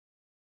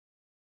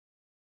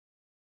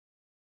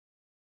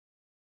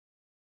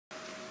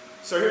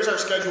So here's our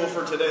schedule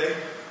for today.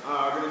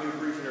 I'm going to do a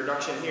brief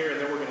introduction here, and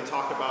then we're going to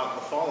talk about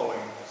the following: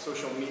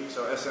 social media,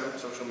 so SM,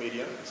 social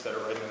media, instead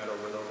of writing that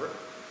over and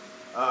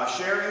over.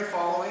 Sharing,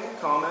 following,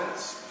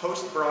 comments,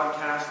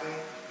 post-broadcasting,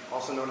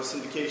 also known as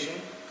syndication,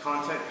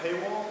 content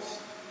paywalls,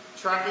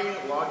 tracking,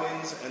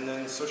 logins, and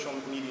then social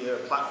media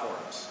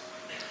platforms.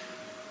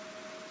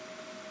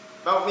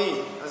 About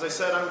me, as I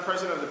said, I'm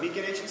president of the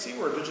Beacon Agency.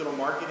 We're a digital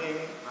marketing,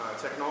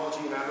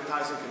 technology, and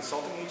advertising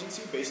consulting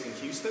agency based in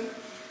Houston.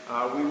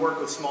 We work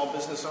with small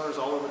business owners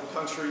all over the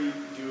country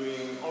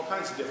doing all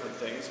kinds of different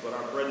things, but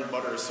our bread and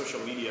butter is social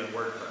media and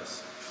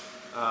WordPress.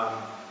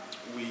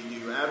 We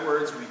do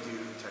AdWords, we do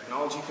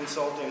technology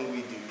consulting,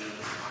 we do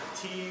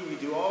IT, we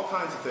do all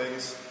kinds of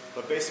things,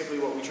 but basically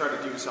what we try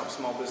to do is help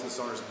small business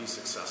owners be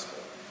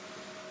successful.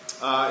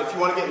 If you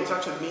want to get in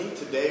touch with me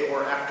today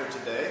or after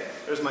today,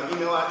 there's my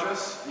email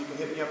address. You can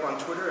hit me up on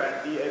Twitter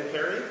at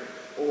 @theedperry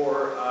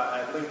or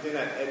at LinkedIn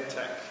at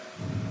edtech.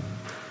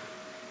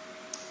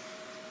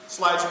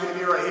 Slides are going to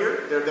be right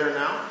here. They're there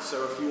now.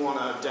 So if you want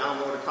to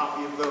download a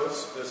copy of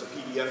those, there's a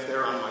PDF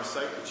there on my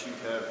site which you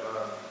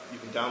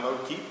can download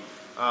and keep.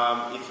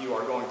 If you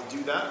are going to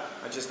do that,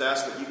 I just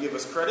ask that you give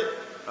us credit.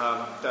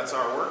 That's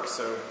our work.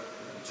 So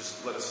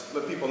just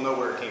let people know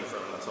where it came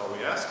from. That's all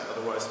we ask.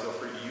 Otherwise, feel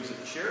free to use it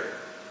and share it.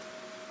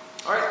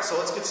 All right, so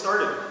let's get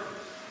started.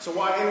 So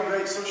why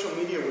integrate social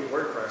media with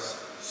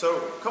WordPress? So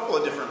a couple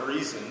of different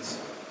reasons.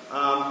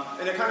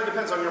 And it kind of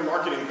depends on your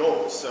marketing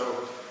goals.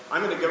 So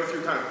I'm going to go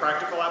through kind of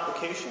practical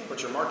application,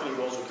 but your marketing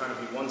goals will kind of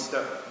be one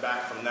step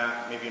back from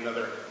that, maybe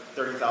another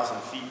 30,000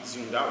 feet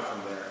zoomed out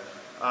from there.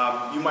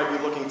 You might be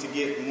looking to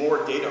get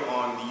more data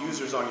on the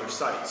users on your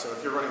site. So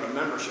if you're running a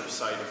membership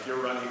site, if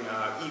you're running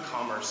an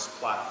e-commerce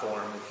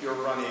platform, if you're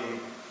running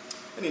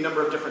any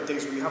number of different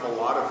things where you have a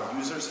lot of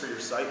users for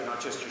your site,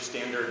 not just your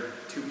standard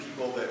 2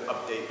 people that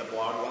update the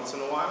blog once in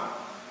a while,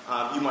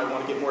 you might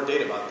want to get more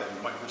data about them,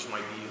 which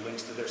might be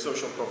links to their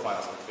social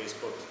profiles like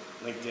Facebook,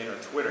 LinkedIn,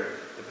 or Twitter,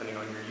 depending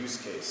on your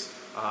use case.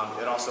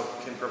 It also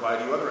can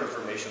provide you other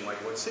information like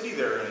what city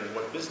they're in,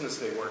 what business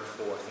they work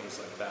for, things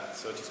like that.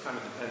 So it just kind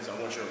of depends on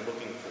what you're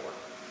looking for.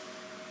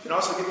 It can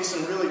also give you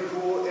some really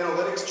cool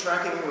analytics,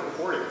 tracking, and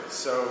reporting.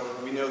 So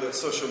we know that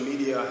social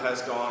media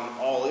has gone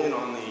all in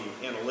on the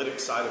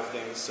analytics side of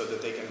things so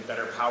that they can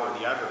better power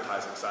the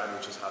advertising side,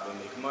 which is how they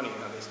make money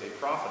and how they stay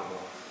profitable.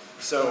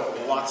 So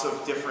lots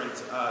of different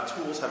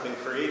tools have been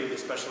created,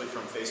 especially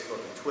from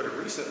Facebook and Twitter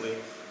recently,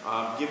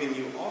 giving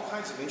you all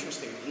kinds of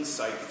interesting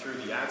insight through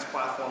the ads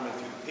platform and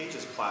through the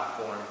pages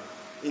platform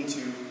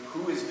into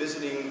who is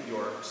visiting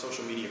your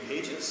social media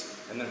pages,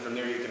 and then from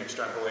there you can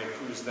extrapolate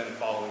who's then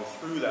following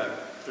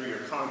through your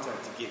content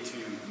to get to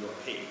your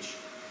page.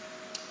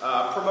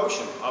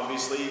 Promotion.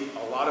 Obviously,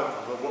 a lot of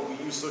what we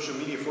use social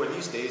media for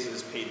these days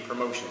is paid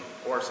promotion,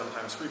 or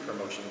sometimes free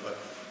promotion, but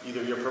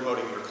either you're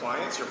promoting your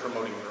clients, you're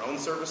promoting your own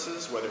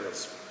services, whether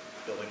it's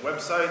building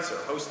websites or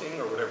hosting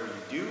or whatever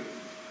you do.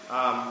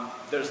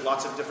 There's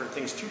lots of different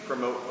things to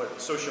promote,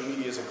 but social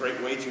media is a great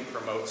way to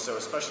promote. So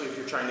especially if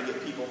you're trying to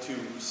get people to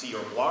see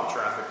your blog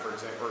traffic, for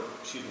example,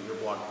 or your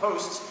blog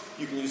posts,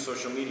 you can use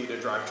social media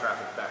to drive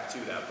traffic back to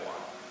that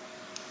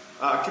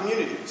blog.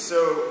 Community.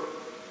 So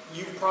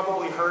you've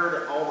probably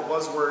heard all the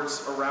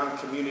buzzwords around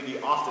community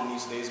often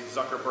these days.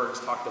 Zuckerberg's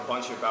talked a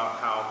bunch about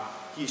how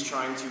he's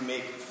trying to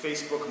make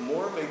Facebook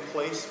more of a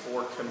place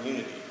for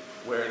community,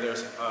 where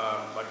there's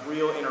like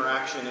real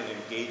interaction and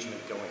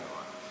engagement going on.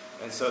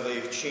 And so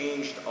they've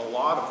changed a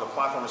lot of the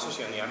platform,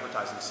 especially on the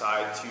advertising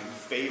side, to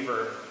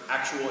favor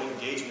actual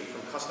engagement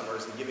from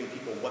customers and giving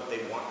people what they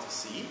want to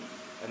see.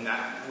 And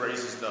that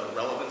raises the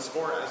relevance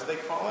score, as they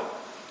call it.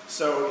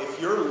 So if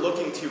you're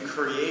looking to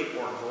create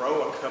or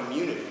grow a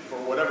community for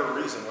whatever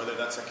reason, whether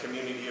that's a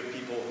community of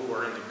people who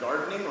are into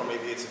gardening, or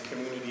maybe it's a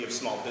community of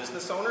small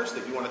business owners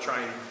that you want to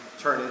try and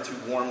turn into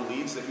warm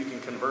leads that you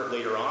can convert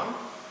later on,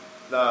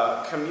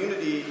 the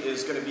community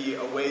is going to be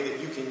a way that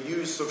you can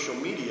use social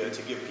media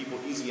to give people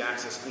easy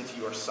access into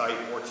your site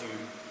or to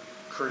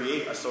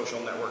create a social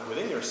network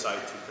within your site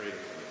to create a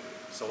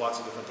community. So lots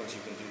of different things you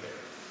can do there.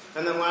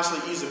 And then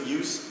lastly, ease of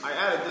use. I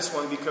added this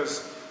one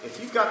because if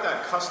you've got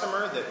that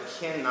customer that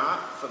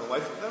cannot, for the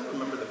life of them,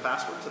 remember the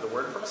password to the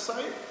WordPress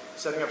site,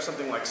 setting up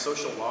something like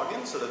social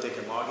login so that they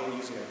can log in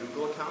using a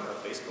Google account or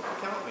a Facebook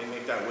account may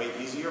make that way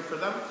easier for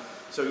them.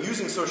 So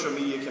using social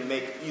media can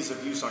make ease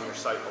of use on your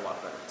site a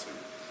lot better too.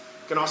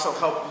 It can also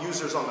help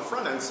users on the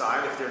front end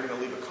side if they're going to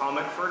leave a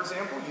comment, for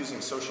example,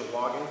 using social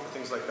login for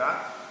things like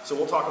that. So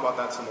we'll talk about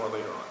that some more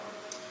later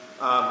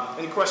on.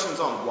 Any questions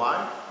on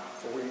why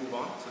before we move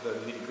on to the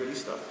nitty-gritty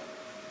stuff?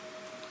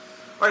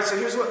 All right, so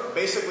here's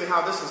basically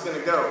how this is going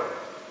to go.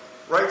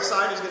 Right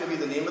side is going to be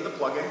the name of the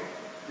plugin.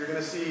 You're going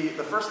to see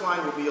the first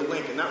line will be a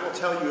link, and that will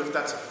tell you if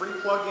that's a free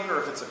plugin or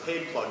if it's a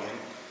paid plugin.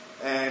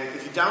 And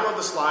if you download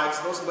the slides,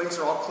 those links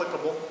are all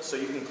clickable, so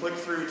you can click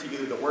through to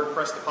either the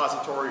WordPress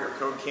repository or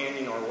Code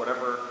Canyon or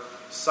whatever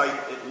site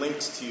it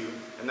links to,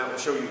 and that will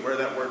show you where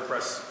that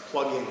WordPress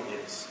plugin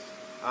is.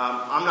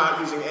 I'm not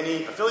using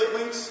any affiliate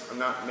links. I'm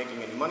not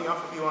making any money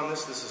off of you on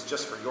this. This is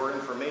just for your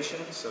information.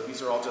 So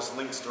these are all just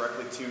links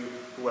directly to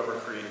whoever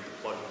created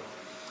the plugin.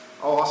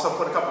 I'll also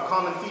put a couple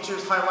common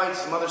features,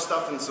 highlights, some other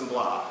stuff, and some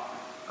blah.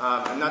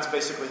 And that's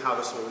basically how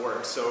this will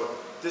work. So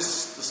the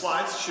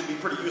slides should be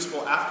pretty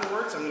useful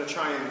afterwards. I'm going to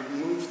try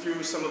and move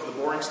through some of the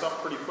boring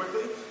stuff pretty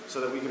quickly so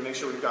that we can make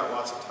sure we've got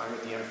lots of time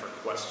at the end for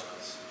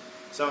questions.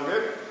 Sound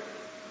good?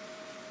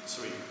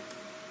 Sweet.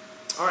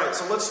 All right,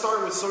 so let's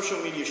start with social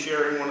media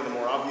sharing, one of the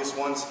more obvious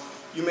ones.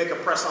 You make a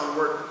post on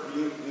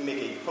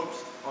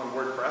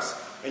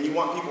WordPress, and you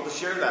want people to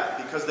share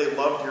that because they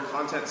loved your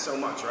content so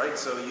much, right?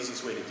 So the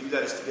easiest way to do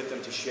that is to get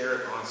them to share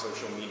it on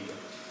social media.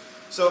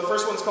 So the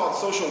first one's called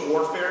Social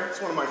Warfare.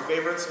 It's one of my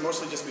favorites,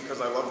 mostly just because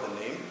I love the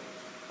name.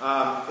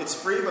 It's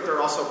free, but there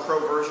are also pro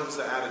versions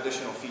that add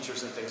additional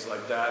features and things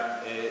like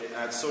that. It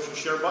adds social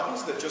share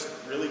buttons that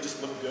really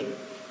look good.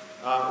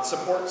 It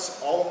supports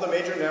all of the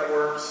major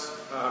networks.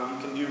 You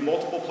can do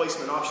multiple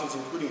placement options,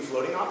 including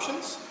floating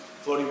options.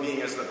 Floating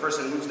being as the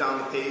person moves down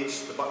the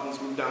page, the buttons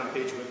move down the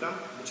page with them,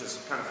 which is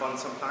kind of fun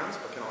sometimes,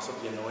 but can also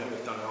be annoying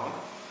if done wrong.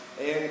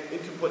 And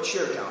it can put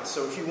share counts.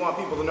 So if you want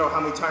people to know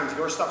how many times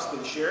your stuff's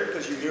been shared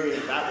because you're doing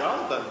it that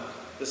well, then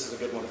this is a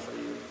good one for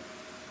you.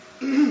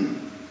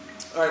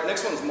 All right,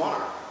 next one's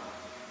Monarch.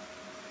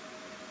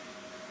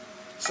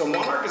 So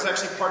Monarch is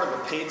actually part of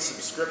a paid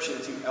subscription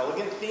to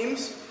Elegant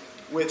Themes,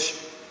 which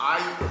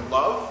I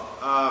love.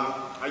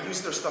 I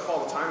use their stuff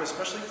all the time,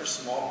 especially for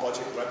small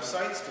budget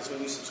websites, because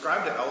when you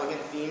subscribe to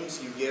Elegant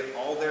Themes, you get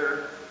all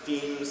their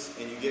themes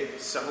and you get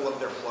several of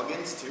their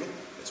plugins too.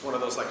 It's one of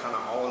those like kind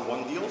of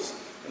all-in-one deals.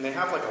 And they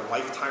have like a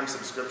lifetime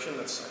subscription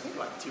that's I think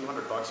like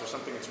 $200 or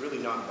something. It's really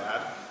not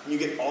bad. And you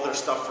get all their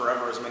stuff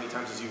forever as many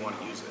times as you want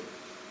to use it.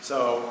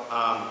 So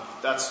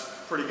that's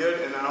pretty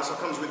good. And that also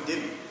comes with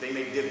Divi. They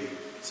make Divi.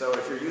 So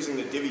if you're using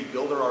the Divi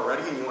builder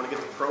already and you want to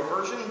get the pro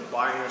version,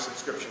 buying their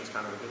subscription is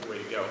kind of a good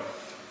way to go.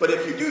 But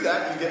if you do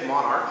that, you get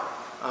Monarch.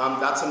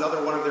 That's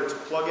another one of their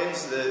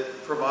plugins that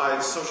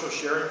provides social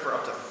sharing for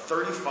up to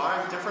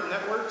 35 different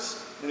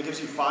networks. And it gives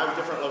you 5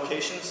 different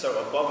locations, so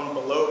above and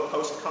below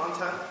post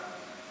content.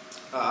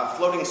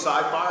 Floating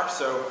sidebar,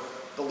 so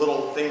the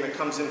little thing that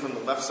comes in from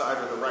the left side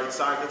or the right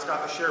side, it's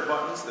got the share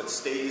buttons that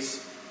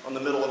stays on the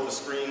middle of the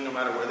screen no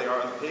matter where they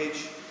are on the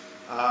page.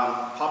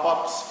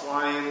 Pop-ups,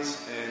 fly-ins,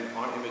 and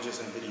on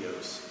images and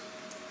videos.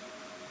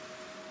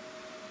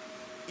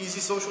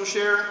 Easy Social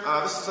Share.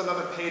 This is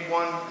another paid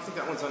one. I think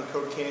that one's on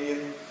Code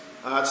Canyon.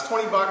 It's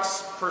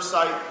 $20 per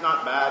site,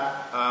 not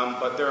bad,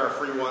 but there are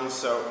free ones.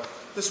 So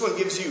this one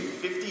gives you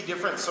 50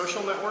 different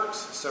social networks.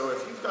 So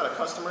if you've got a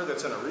customer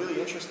that's in a really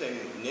interesting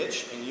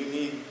niche and you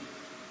need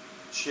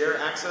share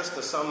access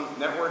to some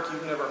network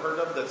you've never heard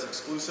of that's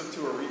exclusive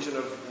to a region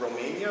of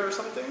Romania or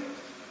something,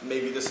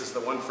 maybe this is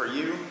the one for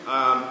you.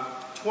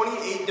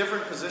 28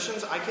 different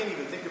positions. I can't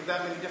even think of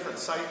that many different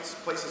sites,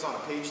 places on a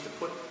page to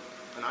put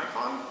an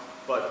icon,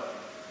 but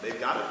they've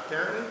got it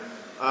apparently.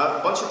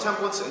 A bunch of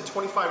templates and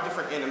 25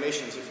 different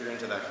animations if you're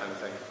into that kind of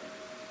thing.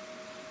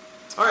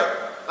 All right,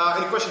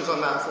 any questions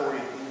on that before we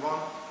move on?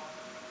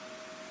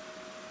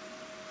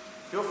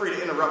 Feel free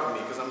to interrupt me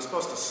because I'm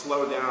supposed to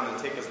slow down and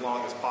take as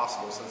long as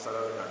possible since that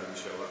other guy didn't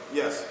show up.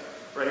 Yes,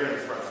 right here in the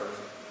front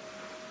first.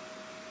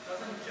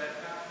 Doesn't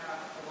Jetpack have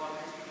a lot of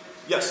these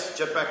features? Yes,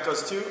 Jetpack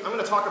does too. I'm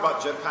going to talk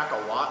about Jetpack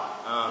a lot.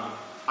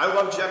 I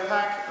love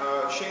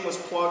Jetpack. Shameless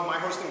plug, my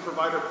hosting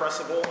provider,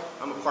 Pressable.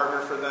 I'm a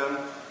partner for them.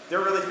 They're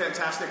really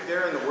fantastic.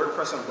 They're in the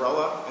WordPress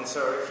umbrella, and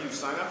so if you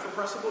sign up for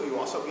Pressable, you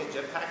also get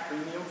Jetpack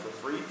Premium for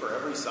free for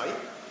every site,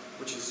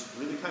 which is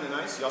really kind of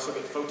nice. You also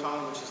get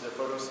Photon, which is their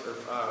photo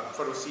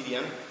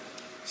CDN.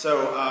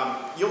 So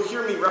you'll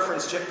hear me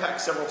reference Jetpack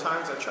several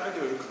times. I tried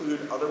to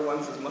include other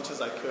ones as much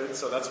as I could,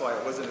 so that's why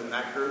it wasn't in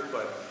that group,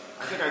 but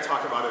I think I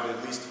talk about it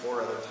at least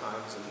 4 other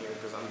times in here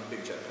because I'm a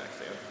big Jetpack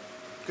fan.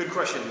 Good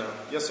question, though.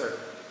 Yes, sir?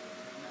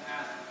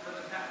 For the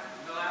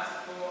last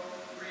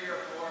 3 or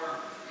 4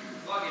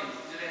 plugins,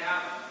 do they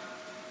have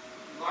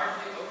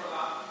largely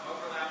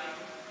overlapping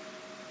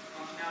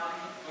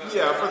functionality?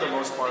 Yeah, for the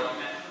most part.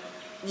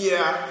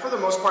 Yeah, for the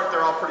most part,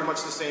 they're all pretty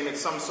much the same.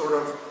 It's some sort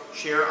of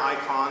share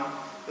icon.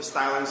 The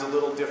styling's a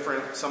little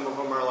different. Some of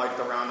them are like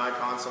the round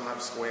icon, some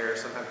have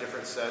squares, some have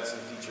different sets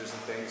and features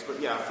and things. But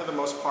yeah, for the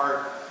most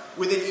part,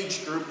 within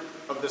each group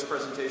of this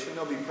presentation,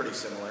 they'll be pretty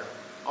similar.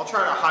 I'll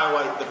try to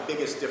highlight the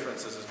biggest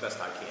differences as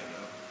best I can,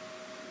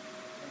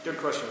 though. Good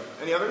question.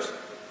 Any others?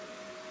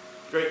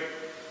 Great.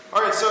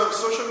 All right, so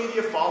social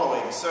media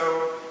following.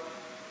 So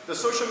the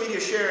social media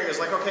sharing is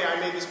like, okay, I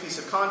made this piece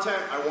of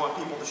content. I want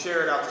people to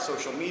share it out to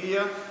social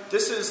media.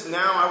 This is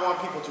now I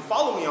want people to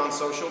follow me on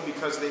social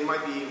because they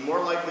might be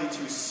more likely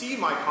to see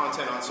my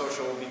content on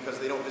social because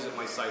they don't visit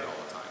my site all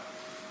the time.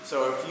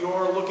 So if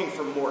you're looking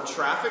for more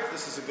traffic,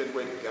 this is a good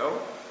way to go.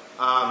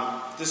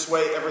 This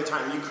way, every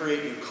time you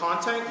create new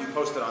content, you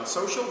post it on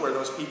social where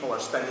those people are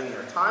spending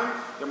their time.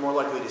 They're more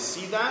likely to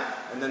see that,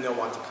 and then they'll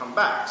want to come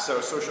back. So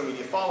social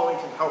media following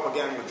can help,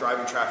 again, with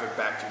driving traffic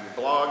back to your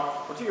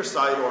blog or to your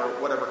site or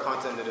whatever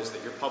content it is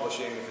that you're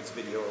publishing, if it's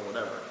video or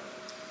whatever.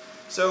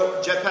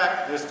 So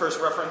Jetpack, here's the first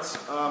reference.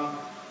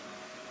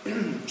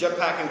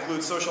 Jetpack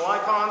includes social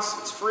icons.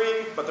 It's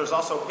free, but there's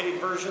also paid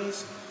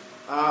versions.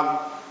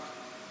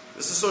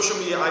 This is a social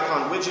media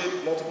icon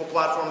widget, multiple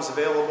platforms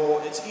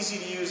available. It's easy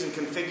to use and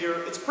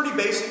configure. It's pretty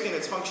basic in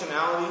its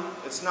functionality.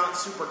 It's not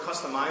super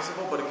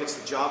customizable, but it gets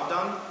the job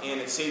done, and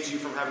it saves you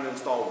from having to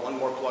install one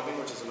more plugin,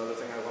 which is another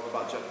thing I love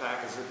about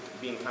Jetpack, is it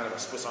being kind of a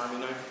Swiss Army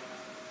knife.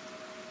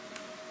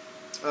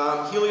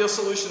 Helio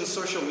Solutions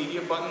social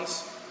media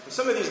buttons. And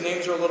some of these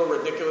names are a little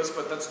ridiculous,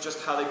 but that's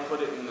just how they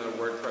put it in the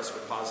WordPress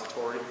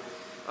repository.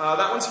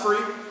 That one's free.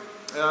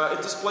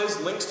 It displays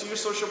links to your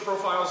social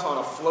profiles on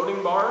a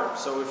floating bar,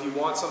 so if you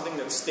want something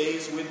that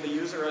stays with the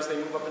user as they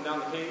move up and down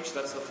the page,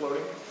 that's the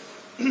floating.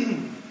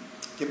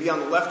 It can be on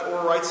the left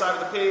or right side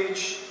of the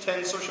page,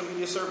 10 social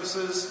media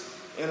services,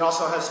 and it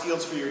also has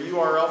fields for your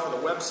URL for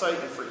the website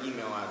and for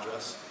email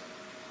address.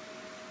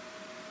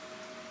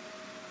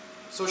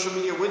 Social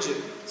media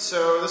widget.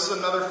 So this is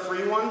another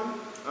free one.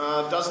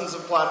 Dozens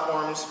of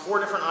platforms, 4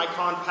 different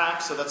icon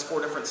packs, so that's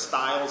 4 different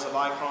styles of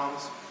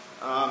icons.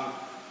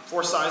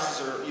 4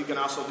 sizes, or you can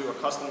also do a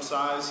custom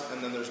size,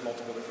 and then there's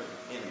multiple different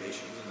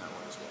animations in that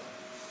one as well.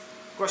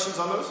 Questions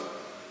on those?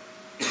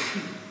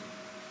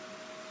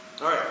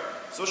 Alright,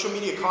 social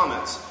media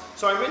comments.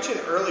 So I mentioned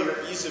earlier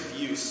ease of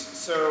use.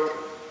 So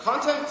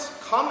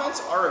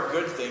comments are a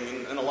good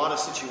thing in a lot of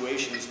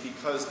situations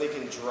because they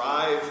can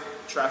drive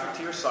traffic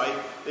to your site.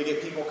 They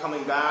get people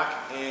coming back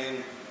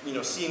and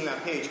seeing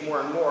that page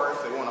more and more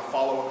if they want to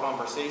follow a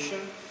conversation.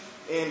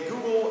 And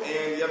Google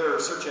and the other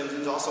search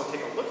engines also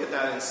take a look at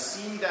that and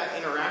see that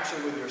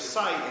interaction with your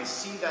site and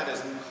see that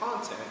as new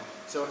content.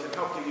 So it can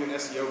help give you an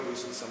SEO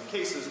boost in some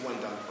cases when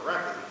done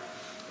correctly.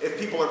 If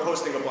people are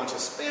posting a bunch of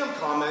spam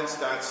comments,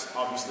 that's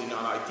obviously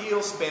not ideal.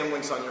 Spam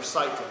links on your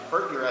site can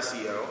hurt your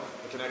SEO.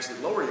 It can actually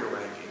lower your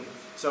ranking.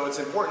 So it's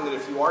important that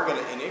if you are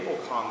going to enable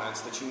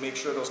comments, that you make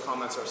sure those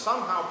comments are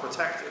somehow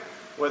protected,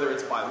 whether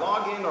it's by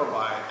login or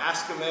by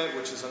Ask-A-Mint,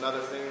 which is another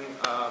thing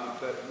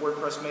that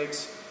WordPress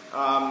makes.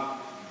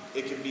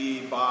 It could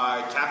be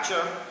by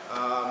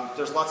CAPTCHA.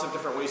 There's lots of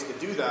different ways to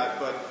do that,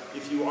 but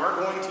if you are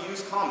going to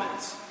use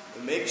comments,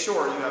 make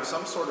sure you have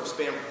some sort of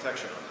spam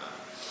protection on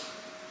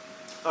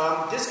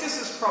that.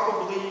 Discus is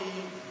probably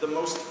the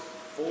most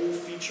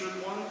full-featured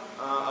one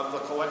of the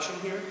collection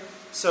here.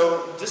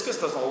 So Discus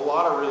does a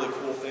lot of really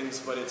cool things,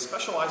 but it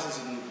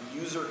specializes in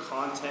user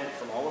content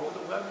from all over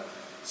the web.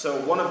 So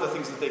one of the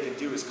things that they can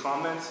do is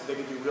comments. They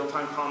can do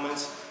real-time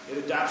comments. It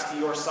adapts to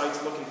your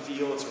site's look and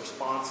feel. It's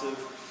responsive.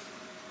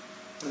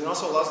 And it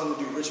also allows them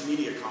to do rich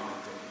media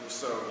commenting.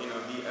 So,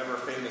 the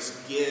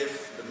ever-famous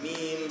GIF, the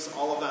memes,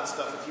 all of that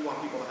stuff. If you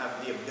want people to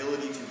have the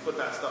ability to put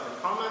that stuff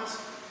in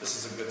comments, this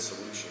is a good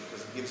solution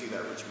because it gives you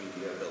that rich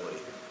media ability.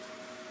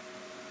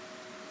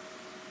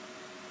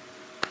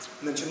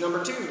 Mention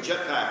number 2,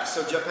 Jetpack.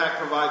 So Jetpack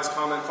provides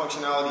comment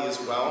functionality as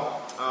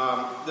well.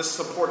 This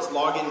supports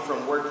login from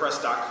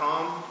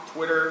WordPress.com,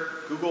 Twitter,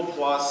 Google+,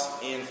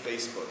 and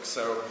Facebook.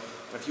 So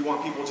if you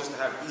want people just to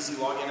have easy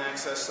login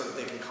access so that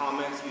they can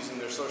comment using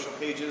their social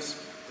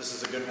pages, this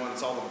is a good one.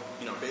 It's all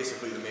the,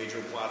 basically the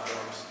major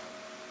platforms.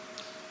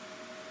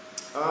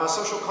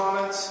 Social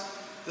comments.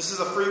 This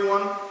is a free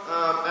one.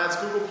 Adds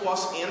Google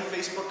Plus and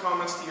Facebook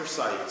comments to your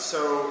site.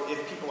 So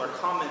if people are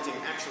commenting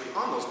actually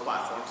on those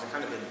platforms, it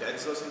kind of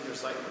embeds those into your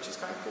site, which is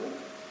kind of cool.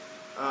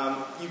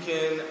 You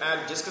can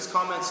add Discus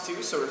comments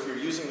too. So if you're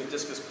using the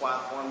Discus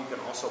platform, you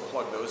can also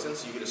plug those in.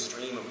 So you get a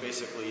stream of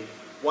basically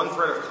one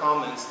thread of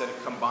comments that it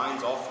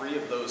combines all 3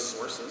 of those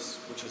sources,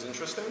 which is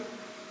interesting.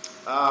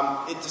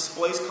 It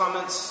displays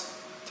comments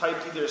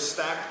typed either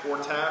stacked or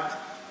tabbed.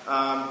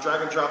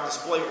 Drag and drop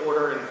display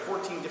order and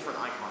 14 different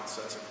icon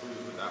sets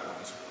included with that one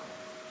as well.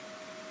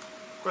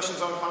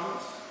 Questions on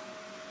comments?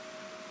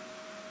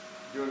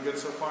 Doing good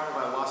so far? Have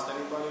I lost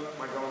anybody?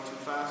 Am I going too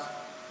fast?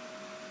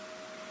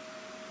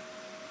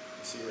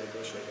 I see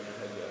Rachel shaking her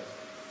head yes.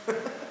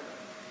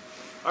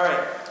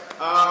 Alright,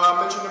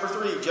 mention number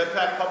 3,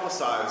 Jetpack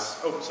Publicize.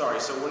 Oh, sorry,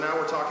 so now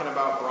we're talking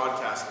about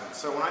broadcasting.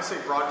 So when I say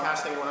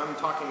broadcasting, what I'm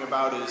talking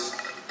about is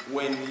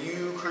when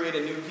you create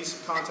a new piece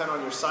of content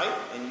on your site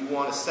and you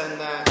want to send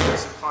that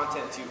piece of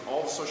content to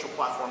all the social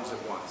platforms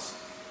at once.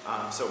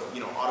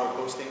 Auto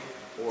posting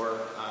or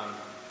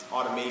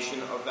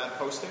automation of that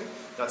posting,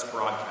 that's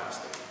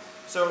broadcasting.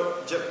 So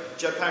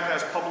Jetpack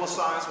has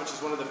Publicize, which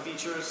is one of the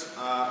features.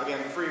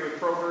 Again, free with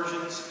pro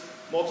versions,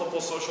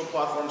 multiple social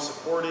platforms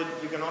supported.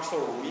 You can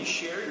also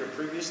reshare your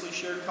previously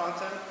shared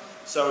content.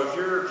 So if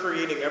you're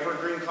creating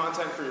evergreen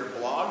content for your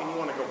blog and you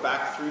want to go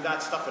back through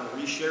that stuff and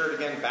reshare it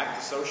again back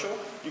to social,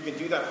 you can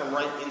do that from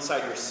right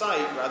inside your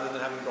site rather than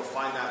having to go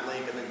find that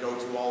link and then go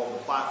to all of the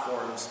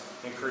platforms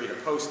and create a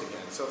post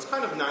again. So it's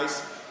kind of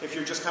nice if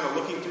you're just kind of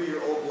looking through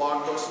your old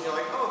blog posts and you're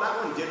like, oh,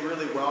 that one did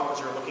really well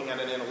because you're looking at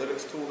an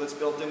analytics tool that's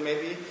built in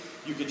maybe.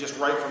 You could just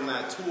right from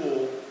that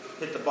tool,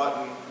 hit the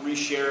button,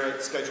 reshare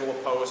it, schedule a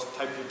post,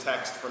 type your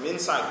text from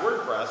inside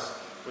WordPress,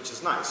 which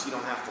is nice. You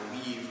don't have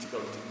to leave to go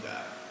do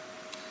that.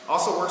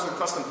 Also works with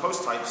custom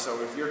post types,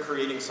 so if you're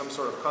creating some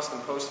sort of custom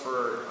post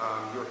for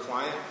your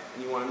client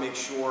and you want to make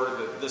sure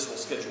that this will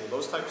schedule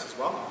those types as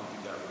well, you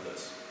can do that with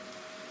this.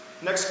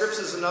 Next Scripts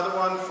is another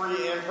one,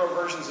 free and pro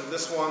versions of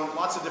this one.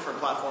 Lots of different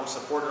platforms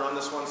supported on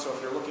this one, so if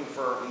you're looking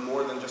for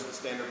more than just the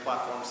standard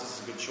platforms, this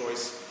is a good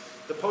choice.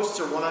 The posts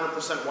are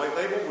 100% white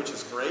label, which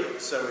is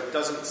great, so it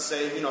doesn't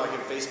say, you know, like in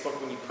Facebook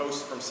when you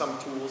post from some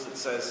tools, it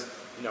says,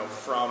 you know,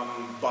 from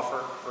buffer,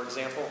 for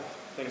example,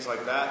 things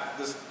like that.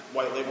 This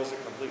white labels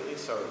it completely,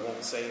 so it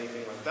won't say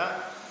anything like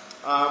that.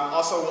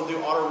 Also, we'll do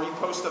auto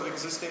repost of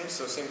existing,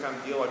 so same kind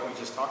of deal like we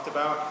just talked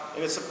about.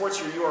 And it supports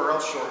your URL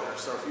shortener,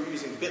 so if you're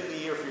using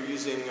Bitly or if you're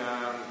using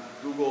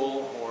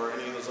Google or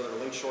any of those other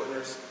link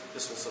shorteners,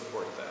 this will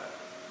support that.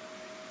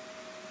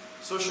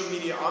 Social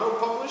media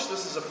auto-publish,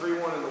 this is a free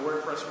one in the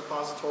WordPress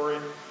repository.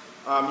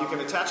 You can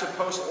attach a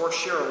post or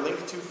share a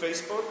link to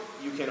Facebook.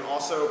 You can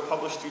also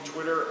publish to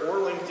Twitter or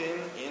LinkedIn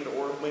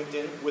or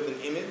LinkedIn with an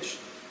image.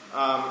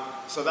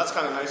 So that's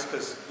kind of nice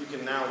because you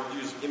can now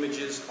use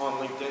images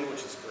on LinkedIn,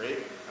 which is great.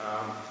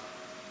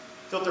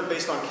 Filter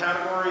based on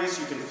categories.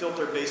 You can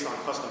filter based on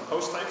custom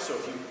post types. So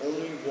if you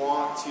only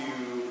want to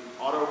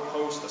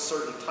auto-post a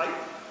certain type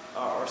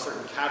or a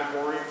certain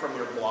category from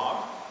your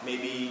blog,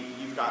 maybe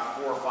you've got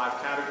 4 or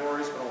 5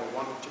 categories, but only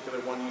one particular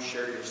one you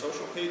share to your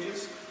social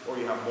pages, or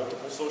you have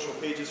multiple social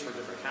pages for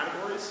different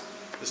categories.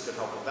 This could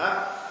help with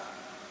that.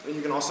 And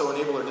you can also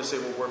enable or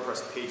disable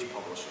WordPress page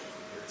publishing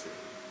from here too.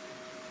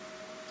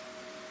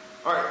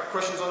 All right,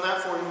 questions on that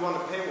before we move on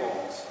to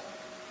paywalls?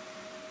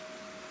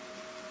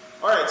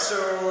 All right,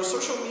 so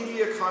social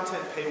media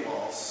content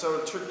paywalls.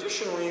 So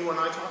traditionally, when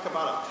I talk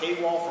about a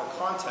paywall for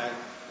content,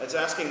 that's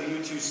asking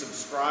you to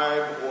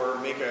subscribe or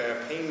make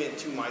a payment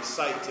to my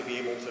site to be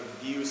able to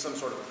view some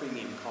sort of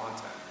premium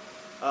content.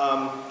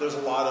 There's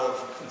a lot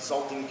of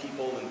consulting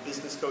people and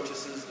business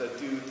coaches that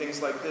do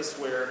things like this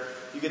where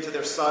you get to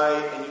their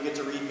site and you get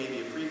to read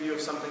maybe a preview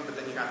of something, but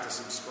then you have to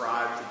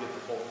subscribe to get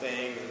the full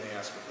thing and they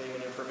ask for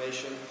payment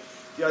information.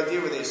 The idea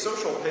with a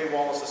social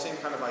paywall is the same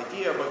kind of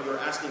idea, but you're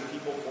asking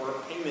people for a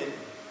payment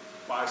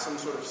by some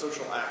sort of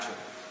social action.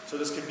 So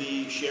this could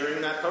be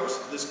sharing that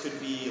post, this could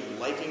be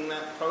liking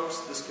that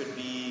post, this could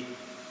be,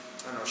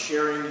 I don't know,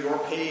 sharing your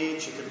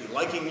page, it could be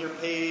liking your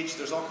page.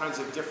 There's all kinds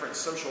of different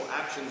social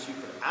actions you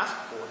could ask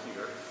for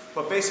here.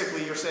 But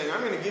basically you're saying,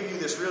 I'm going to give you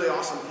this really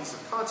awesome piece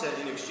of content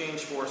in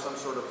exchange for some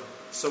sort of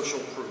social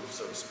proof,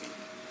 so to speak.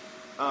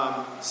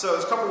 So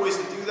there's a couple ways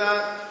to do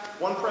that.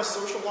 OnePress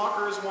Social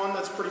Locker is one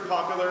that's pretty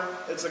popular.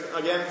 It's,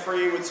 again,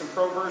 free with some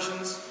pro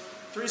versions.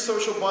 3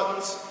 social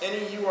buttons,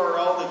 any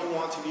URL that you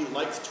want to be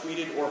liked,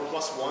 tweeted, or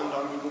 +1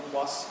 on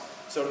Google+.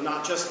 So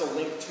not just the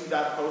link to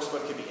that post,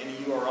 but it could be any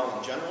URL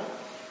in general.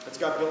 It's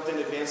got built-in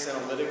advanced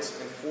analytics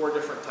and 4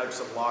 different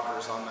types of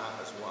lockers on that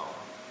as well.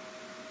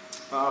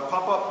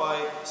 Pop-up by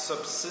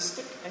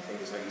Subsistic, I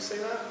think is how you say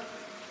that.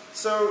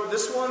 So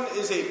this one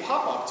is a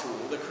pop-up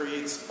tool that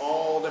creates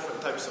all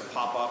different types of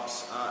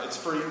pop-ups. It's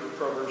free with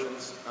pro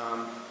versions.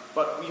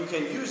 But you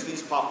can use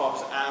these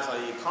pop-ups as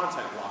a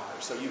content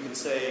locker. So you can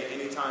say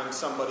anytime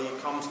somebody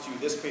comes to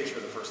this page for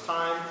the first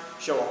time,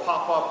 show a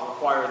pop-up,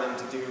 require them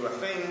to do a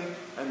thing,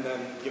 and then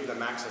give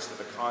them access to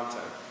the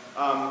content.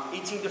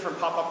 18 different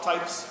pop-up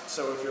types,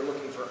 so if you're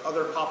looking for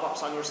other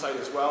pop-ups on your site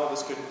as well,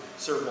 this could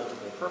serve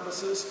multiple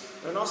purposes.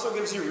 And it also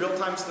gives you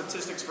real-time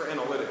statistics for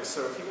analytics.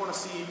 So if you want to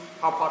see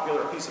how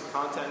popular a piece of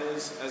content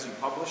is as you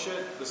publish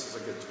it, this is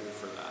a good tool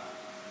for that.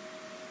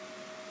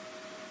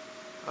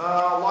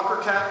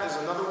 LockerCat is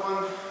another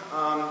one.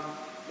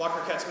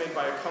 LockerCat's made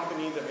by a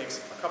company that makes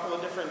a couple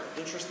of different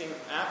interesting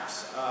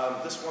apps.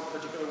 This one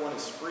particular one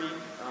is free.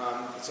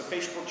 It's a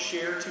Facebook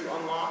share to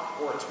unlock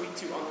or a tweet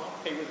to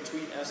unlock, pay with a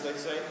tweet as they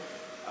say.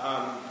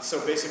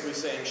 So basically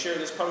saying share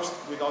this post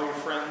with all your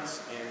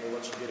friends and we'll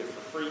let you get it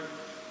for free.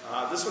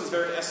 This one's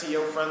very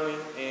SEO friendly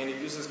and it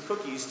uses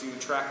cookies to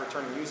track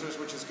returning users,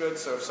 which is good.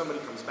 So if somebody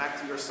comes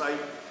back to your site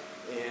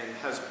and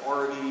has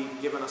already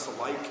given us a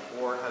like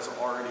or has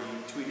already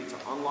tweeted to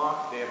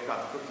unlock, they have got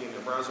the cookie in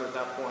their browser at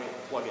that point.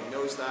 The plugin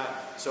knows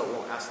that, so it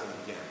won't ask them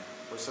again,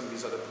 where some of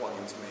these other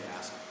plugins may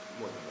ask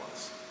more than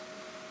once.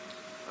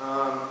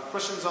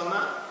 Questions on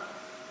that?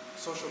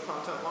 Social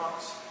content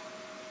locks?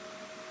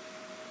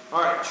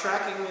 All right,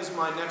 tracking is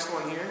my next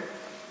one here.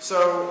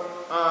 So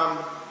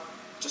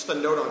just a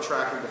note on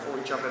tracking before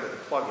we jump into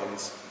the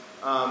plugins.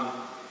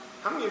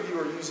 How many of you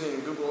are using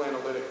Google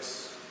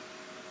Analytics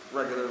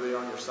regularly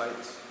on your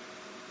sites?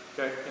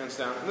 Okay, hands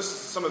down. And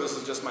some of this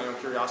is just my own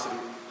curiosity.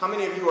 How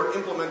many of you are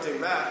implementing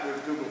that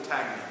with Google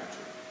Tag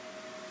Manager?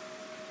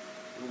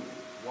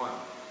 Ooh, 1.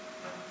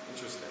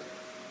 Interesting.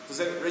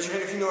 Raise your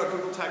hand if you know what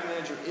Google Tag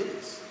Manager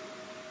is.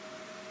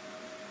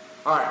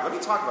 All right, let me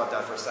talk about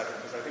that for a second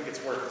because I think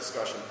it's worth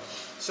discussion.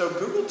 So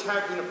Google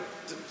Tag,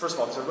 first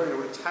of all, does everybody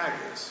know what a tag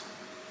is?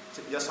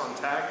 Yes on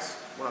tags,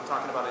 when I'm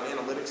talking about an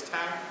analytics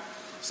tag.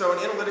 So an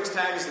analytics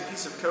tag is the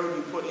piece of code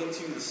you put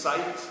into the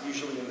site,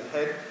 usually in the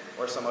head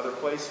or some other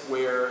place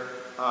where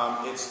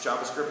it's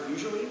JavaScript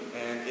usually,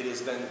 and it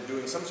is then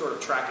doing some sort of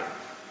tracking.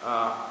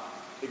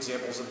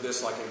 examples of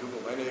this, like in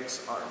Google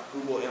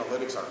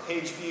Analytics, are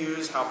page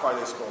views, how far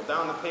they scroll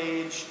down the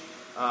page.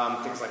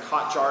 Things like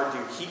Hotjar do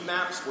heat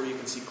maps, where you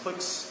can see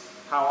clicks,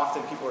 how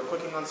often people are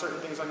clicking on certain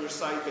things on your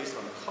site based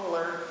on the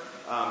color.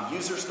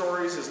 User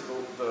stories is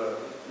the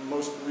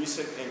most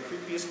recent and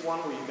creepiest one,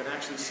 where you can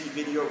actually see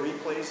video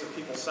replays of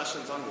people's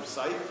sessions on your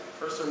site,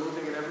 cursor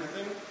moving and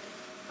everything.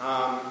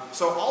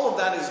 So all of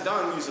that is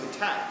done using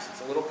tags.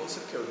 It's a little piece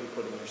of code you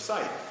put in your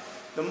site.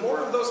 The more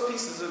of those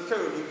pieces of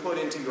code you put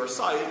into your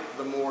site,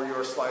 the more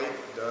your site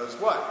does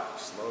what?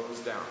 Slows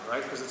down,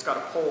 right? Because it's got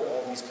to pull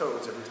all these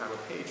codes every time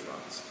a page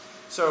runs.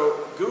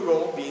 So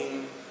Google,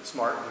 being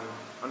smart and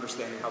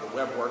understanding how the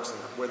web works and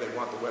where they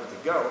want the web to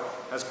go,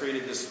 has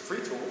created this free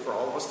tool for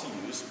all of us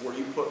to use, where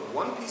you put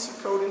one piece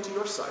of code into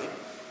your site,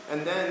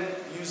 and then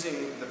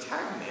using the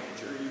tag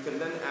manager, you can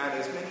then add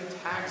as many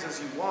tags as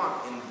you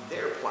want in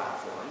their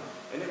platform,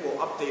 and it will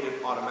update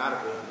it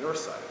automatically on your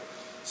site.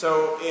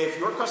 So if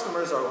your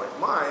customers are like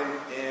mine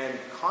and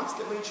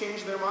constantly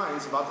change their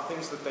minds about the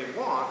things that they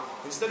want,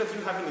 instead of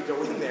you having to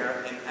go in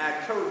there and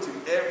add code to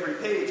every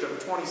page of a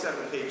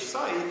 27-page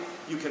site,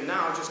 you can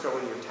now just go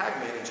in your tag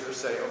manager,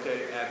 say,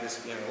 okay, add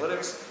this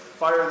analytics,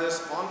 fire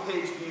this on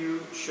page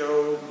view,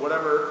 show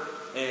whatever,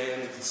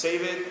 and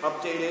save it,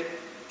 update it,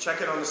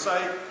 check it on the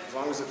site. As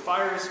long as it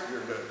fires,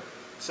 you're good.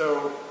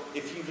 So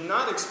if you've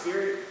not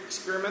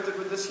experimented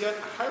with this yet,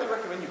 I highly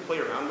recommend you play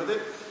around with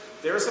it.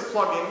 There's a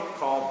plugin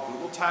called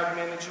Google Tag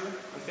Manager.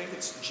 I think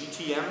it's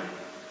GTM.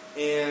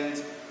 And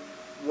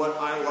what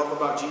I love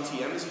about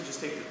GTM is you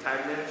just take the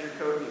Tag Manager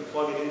code and you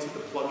plug it into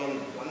the plugin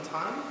one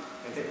time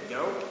and hit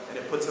go, and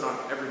it puts it on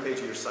every page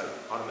of your site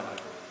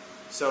automatically.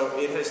 So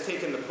it has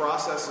taken the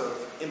process of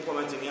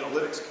implementing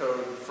analytics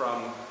code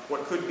from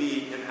what could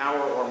be an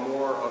hour or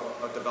more of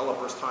a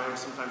developer's time,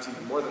 sometimes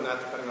even more than that,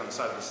 depending on the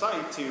size of the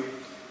site, to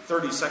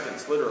 30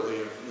 seconds,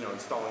 literally, of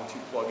installing 2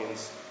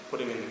 plugins,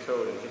 putting in the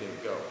code, and hitting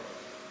go.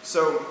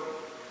 So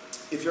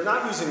if you're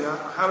not using that,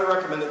 I highly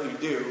recommend that you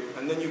do.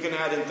 And then you can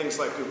add in things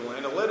like Google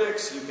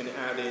Analytics. You can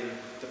add in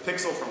the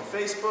pixel from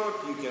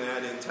Facebook. You can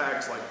add in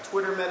tags like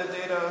Twitter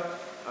metadata.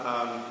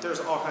 There's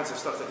all kinds of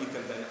stuff that you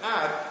can then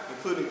add,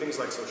 including things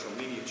like social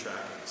media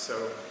tracking. So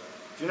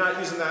if you're not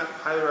using that,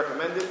 highly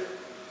recommend it.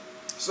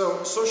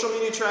 So social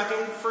media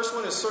tracking, first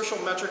one is Social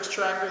Metrics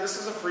Tracker. This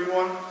is a free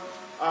one.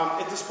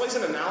 It displays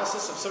an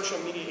analysis of social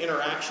media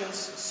interactions.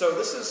 So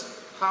this is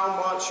how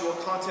much your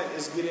content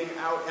is getting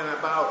out and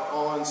about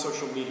on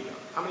social media.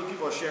 How many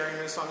people are sharing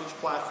this on each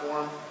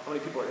platform? How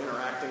many people are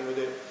interacting with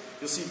it?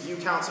 You'll see view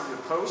counts of your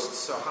posts,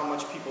 so how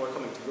much people are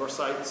coming to your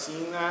site and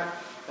seeing that.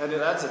 And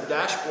it adds a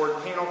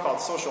dashboard panel called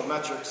Social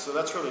Metrics, so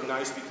that's really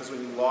nice because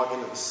when you log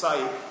into the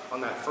site, on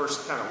that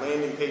first kind of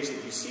landing page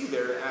that you see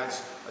there, it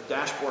adds a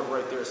dashboard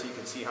right there so you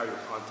can see how your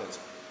content's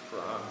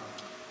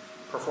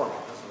performing.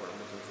 That's the word I'm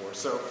looking for.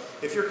 So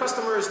if your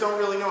customers don't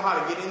really know how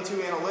to get into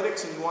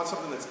analytics and you want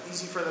something that's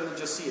easy for them to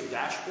just see a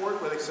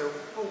dashboard where they say,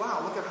 oh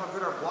wow, look at how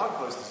good our blog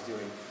post is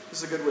doing.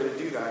 This is a good way to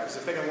do that, because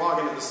if they can log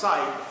into the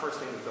site, the first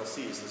thing that they'll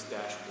see is this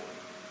dashboard.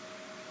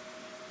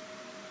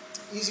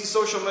 Easy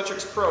Social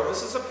Metrics Pro.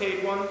 This is a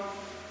paid one.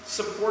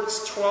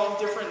 Supports 12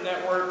 different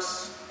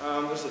networks.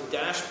 There's a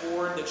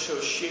dashboard that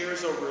shows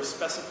shares over a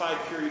specified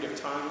period of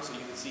time, so you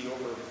can see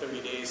over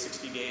 30 days,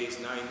 60 days,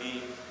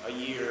 90, a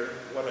year,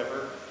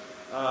 whatever.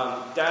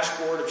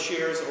 Dashboard of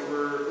shares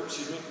over,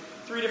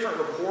 3 different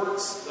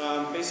reports.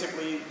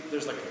 Basically,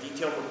 there's like a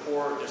detailed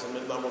report, there's a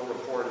mid-level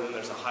report, and then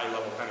there's a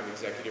high-level kind of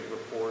executive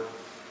report.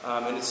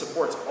 And it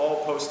supports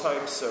all post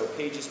types, so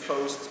pages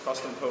posts,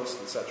 custom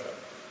posts, etc.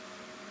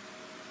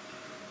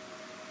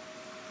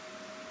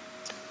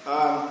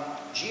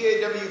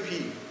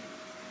 GAWP,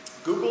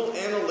 Google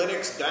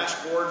Analytics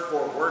Dashboard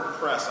for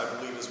WordPress, I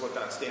believe is what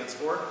that stands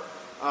for.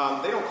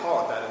 They don't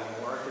call it that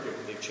anymore. I forget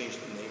what they've changed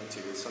the name to.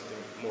 It's something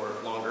more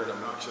longer and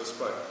obnoxious.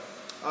 But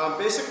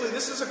basically,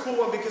 this is a cool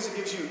one because it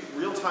gives you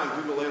real-time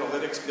Google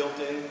Analytics built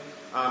in.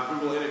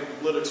 Google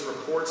Analytics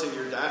reports in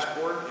your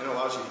dashboard and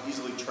allows you to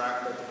easily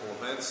track multiple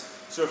events.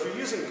 So if you're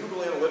using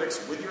Google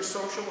Analytics with your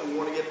social and you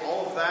want to get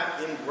all of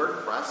that in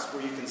WordPress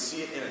where you can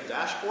see it in a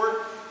dashboard,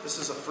 this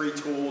is a free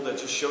tool that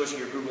just shows you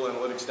your Google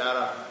Analytics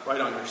data right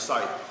on your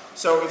site.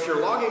 So if you're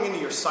logging into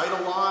your site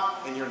a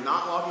lot and you're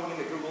not logging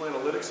into Google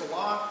Analytics a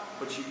lot,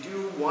 but you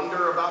do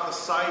wonder about the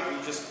site and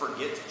you just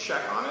forget to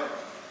check on it,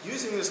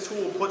 using this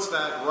tool puts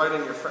that right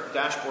in your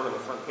dashboard on the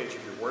front page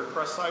of your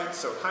WordPress site.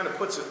 So it kind of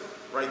puts it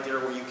right there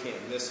where you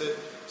can't miss it.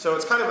 So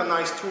it's kind of a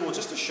nice tool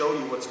just to show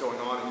you what's going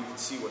on and you can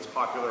see what's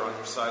popular on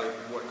your site,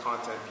 what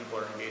content people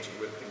are engaging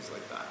with, things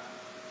like that.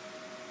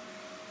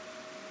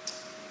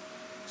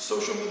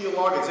 Social media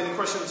logins. Any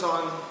questions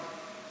on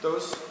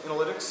those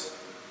analytics?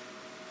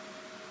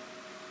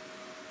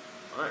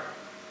 All right.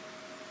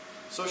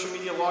 Social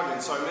media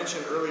login. So I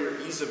mentioned earlier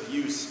ease of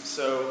use.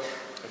 So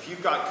if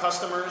you've got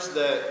customers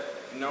that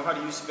know how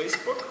to use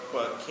Facebook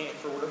but can't,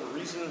 for whatever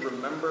reason,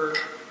 remember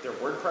their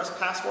WordPress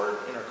password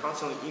and are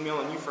constantly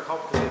emailing you for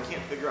help because they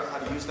can't figure out how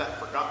to use that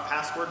forgot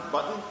password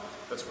button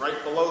that's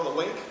right below the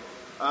link,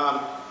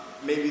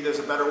 maybe there's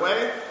a better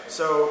way.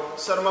 So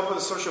set them up with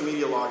a social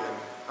media login.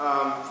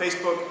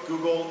 Facebook,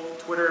 Google,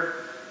 Twitter,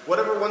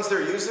 whatever ones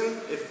they're using,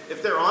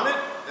 if they're on it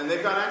and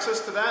they've got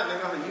access to that and they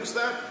know how to use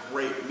that,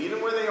 great. Meet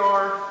them where they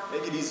are,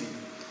 make it easy.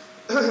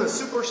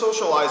 Super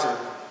Socializer.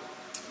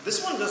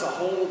 This one does a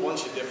whole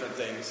bunch of different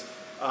things,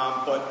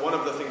 but one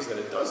of the things that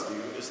it does do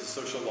is the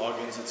social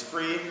logins. It's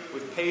free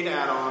with paid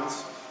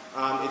add-ons.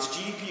 It's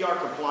GDPR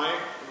compliant.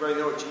 Everybody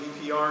know what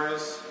GDPR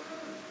is?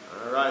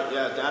 All right,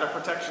 yeah, data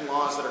protection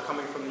laws that are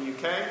coming from the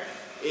UK.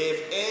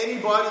 If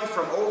anybody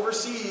from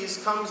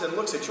overseas comes and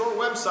looks at your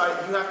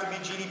website, you have to be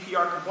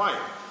GDPR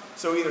compliant.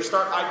 So either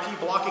start IP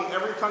blocking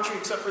every country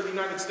except for the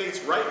United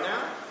States right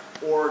now,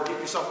 or get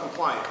yourself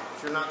compliant.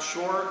 If you're not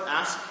sure,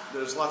 ask.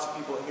 There's lots of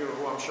people in here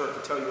who I'm sure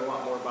could tell you a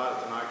lot more about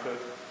it than I could.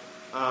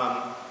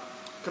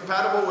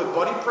 Compatible with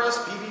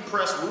BuddyPress,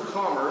 BBPress,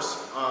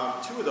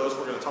 WooCommerce. Two of those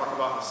we're going to talk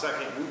about in a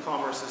second.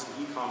 WooCommerce is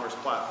the e-commerce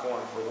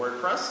platform for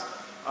WordPress.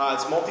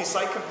 It's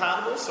multi-site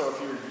compatible, so if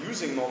you're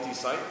using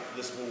multi-site,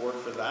 this will work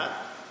for that.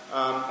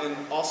 And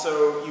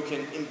also, you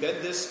can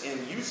embed this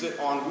and use it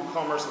on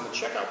WooCommerce on the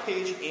checkout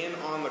page and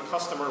on the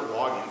customer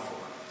login form.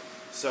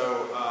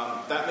 So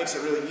that makes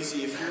it really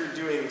easy if you're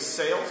doing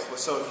sales.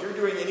 So if you're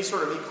doing any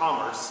sort of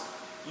e-commerce,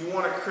 you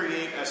want to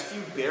create as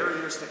few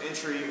barriers to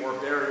entry or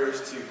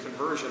barriers to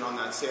conversion on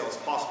that sale as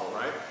possible,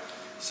 right?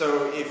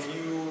 So if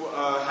you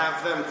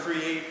have them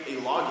create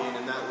a login,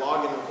 and that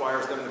login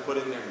requires them to put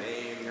in their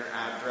name, their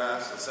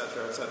address,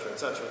 etc., etc.,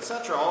 etc.,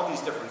 etc., all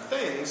these different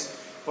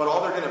things, but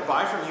all they're going to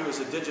buy from you is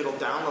a digital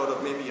download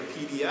of maybe a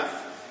PDF,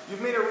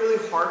 you've made it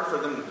really hard for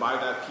them to buy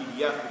that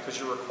PDF because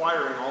you're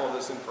requiring all of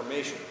this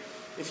information.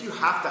 If you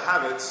have to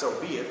have it, so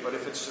be it, but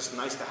if it's just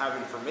nice to have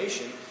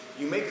information,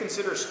 you may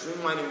consider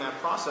streamlining that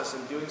process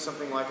and doing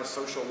something like a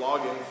social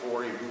login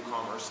for a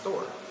WooCommerce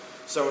store.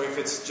 So if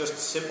it's just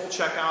simple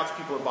checkouts,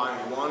 people are buying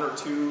one or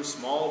two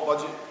small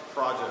budget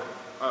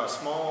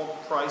small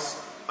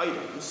price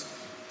items,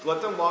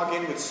 let them log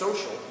in with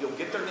social. You'll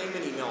get their name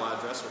and email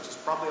address, which is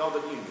probably all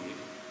that you need.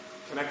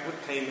 Connect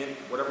with payment,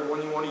 whatever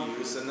one you want to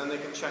use, and then they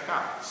can check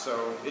out.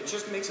 So it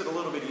just makes it a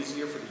little bit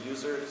easier for the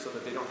user so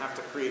that they don't have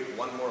to create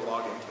one more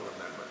login to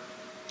remember.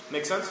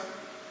 Make sense?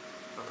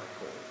 Okay,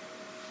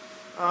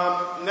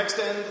 cool. Next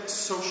end,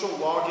 social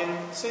login.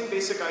 Same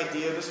basic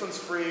idea. This one's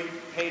free,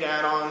 paid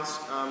add-ons.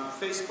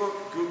 Facebook,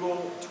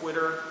 Google,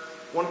 Twitter.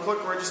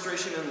 One-click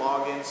registration and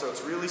login, so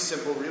it's really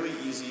simple, really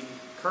easy.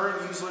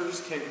 Current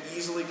users can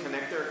easily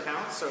connect their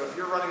accounts. So if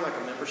you're running like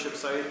a membership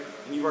site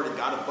and you've already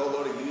got a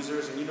boatload of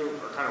users and you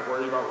are kind of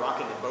worried about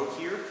rocking the boat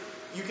here,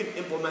 you can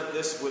implement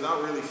this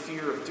without really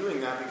fear of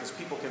doing that because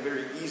people can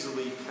very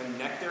easily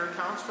connect their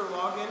accounts for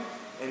login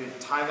and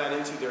tie that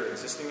into their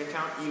existing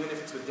account, even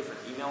if it's with different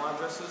email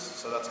addresses.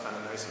 So that's kind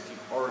of nice if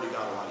you've already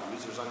got a lot of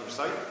users on your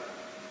site.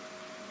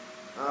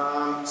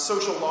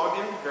 Social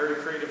login, very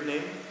creative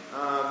name.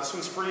 This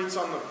one's free, it's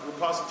on the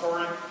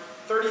repository.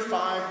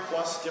 35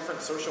 plus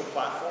different social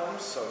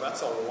platforms, so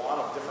that's a lot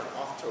of different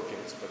auth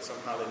tokens, but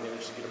somehow they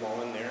managed to get them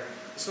all in there.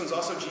 This one's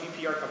also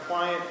GDPR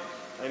compliant,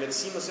 and it's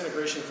seamless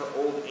integration for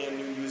old and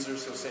new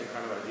users, so same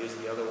kind of idea as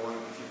the other one.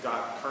 If you've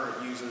got current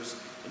users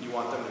and you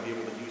want them to be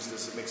able to use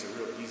this, it makes it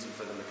real easy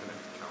for them to connect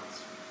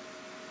accounts.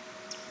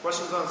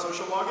 Questions on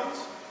social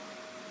logins?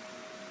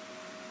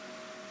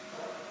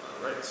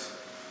 All right.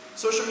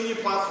 Social media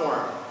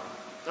platform.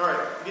 All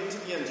right, getting to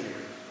the end here.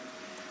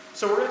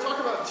 So we're going to talk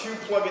about two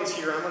plugins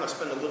here. I'm going to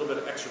spend a little bit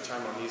of extra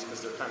time on these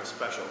because they're kind of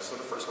special. So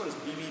the first one is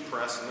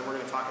BBPress, and then we're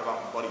going to talk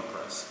about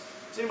BuddyPress.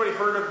 Has anybody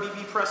heard of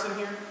BBPress in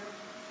here?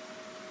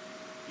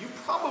 You've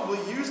probably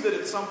used it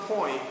at some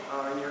point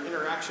in your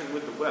interaction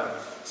with the web.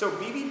 So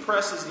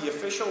BBPress is the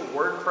official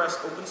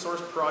WordPress open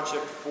source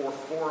project for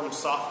forum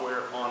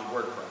software on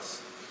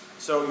WordPress.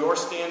 So your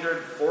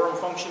standard forum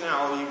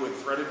functionality with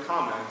threaded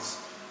comments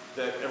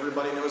that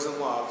everybody knows and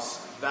loves,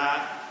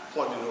 that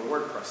plugged into a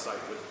WordPress site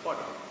with a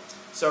plugin.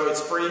 So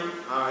it's free,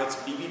 it's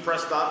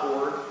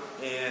bbpress.org,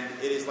 and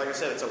it is, like I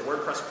said, it's a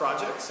WordPress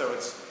project, so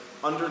it's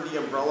under the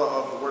umbrella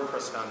of the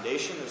WordPress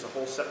Foundation. There's a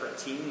whole separate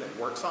team that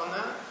works on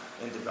that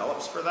and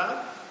develops for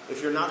that.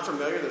 If you're not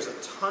familiar, there's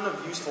a ton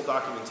of useful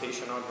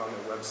documentation on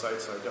their website,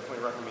 so I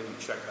definitely recommend you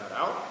check that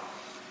out.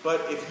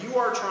 But if you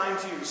are trying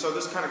to, so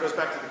this kind of goes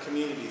back to the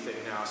community thing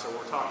now, so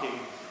we're talking,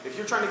 if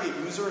you're trying to get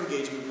user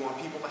engagement, you want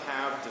people to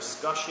have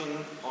discussion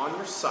on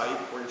your site,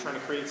 or you're trying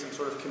to create some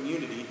sort of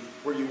community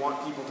where you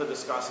want people to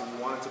discuss and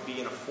you want it to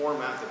be in a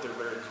format that they're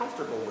very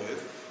comfortable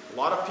with. A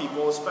lot of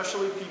people,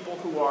 especially people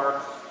who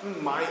are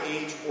my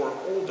age or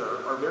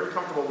older, are very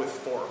comfortable with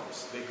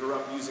forums. They grew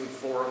up using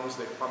forums.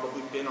 They've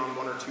probably been on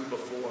one or two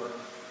before.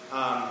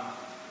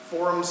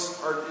 Forums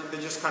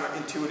they're just kind of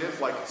intuitive,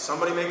 like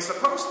somebody makes a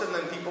post and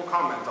then people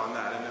comment on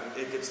that, and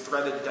it gets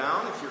threaded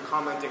down. If you're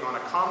commenting on a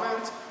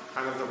comment,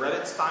 kind of the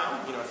Reddit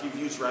style, if you've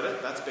used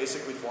Reddit, that's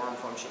basically forum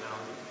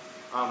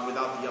functionality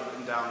without the up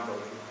and down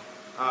voting.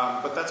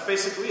 But that's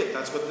basically it.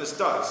 That's what this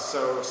does.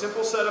 So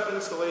simple setup and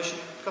installation,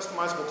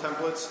 customizable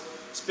templates,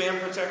 spam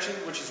protection,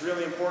 which is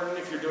really important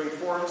if you're doing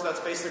forums. That's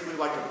basically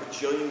like a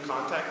bajillion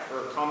contact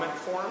or comment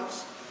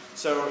forums.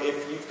 So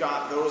if you've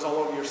got those all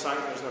over your site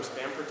and there's no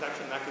spam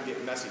protection, that can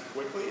get messy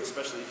quickly,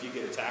 especially if you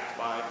get attacked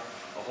by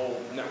a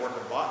whole network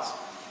of bots.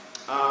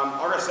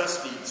 RSS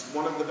feeds.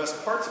 One of the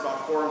best parts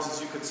about forums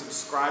is you can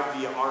subscribe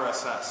via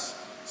RSS.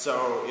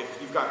 So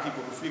if you've got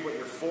people who frequent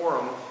your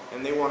forum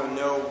and they want to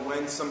know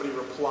when somebody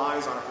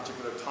replies on a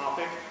particular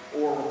topic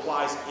or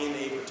replies in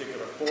a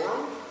particular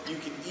forum, you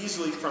can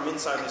easily, from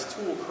inside this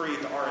tool,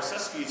 create the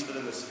RSS feeds for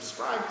them to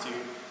subscribe to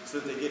so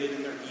that they get it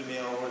in their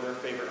email or their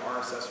favorite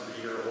RSS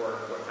reader or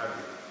what have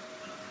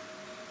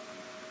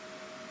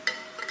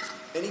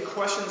you. Any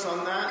questions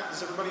on that?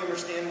 Does everybody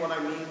understand what I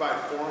mean by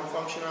forum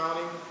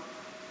functionality?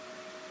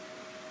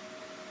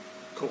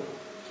 Cool.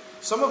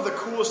 Some of the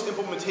coolest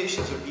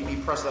implementations of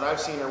BBPress that I've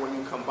seen are when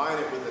you combine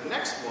it with the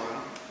next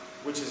one,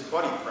 which is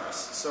BuddyPress.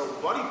 So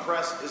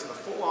BuddyPress is the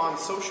full-on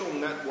social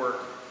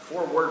network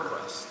for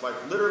WordPress, like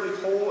literally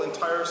whole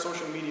entire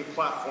social media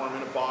platform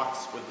in a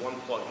box with one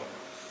plugin.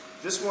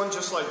 This one,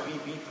 just like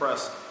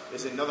BBPress,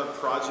 is another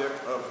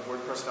project of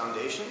WordPress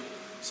Foundation.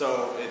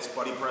 So it's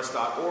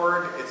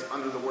buddypress.org, it's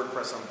under the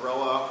WordPress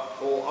umbrella,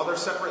 whole other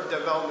separate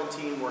development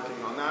team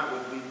working on that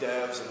with lead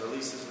devs and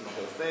releases and the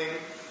whole thing.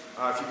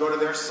 If you go to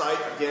their site,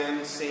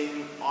 again,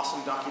 same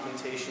awesome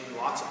documentation,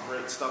 lots of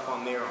great stuff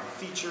on there on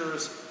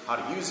features, how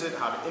to use it,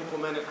 how to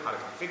implement it, how to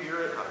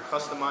configure it, how to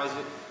customize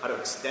it, how to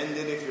extend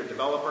it if you're a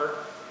developer.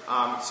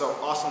 So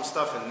awesome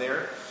stuff in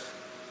there.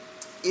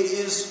 It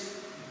is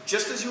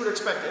just as you would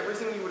expect,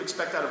 everything you would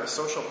expect out of a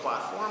social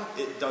platform,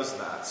 it does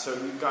that. So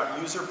you've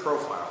got user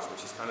profiles,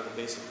 which is kind of the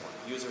basic one.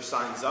 User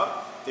signs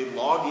up, they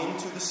log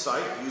into the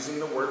site using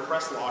the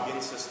WordPress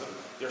login system.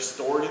 They're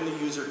stored in the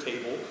user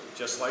table,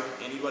 just like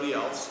anybody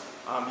else.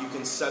 You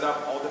can set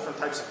up all different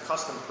types of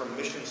custom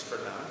permissions for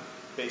them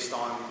based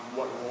on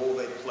what role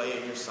they play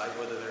in your site,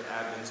 whether they're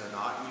admins or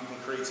not. And you can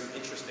create some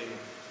interesting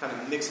kind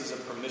of mixes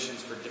of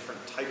permissions for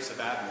different types of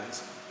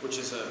admins, which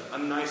is a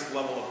nice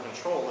level of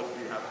control if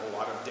you have a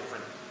lot of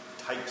different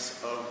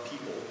types of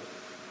people.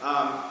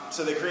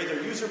 So they create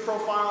their user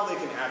profile, they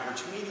can add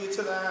rich media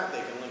to that, they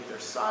can link their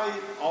site,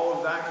 all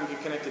of that can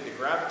get connected to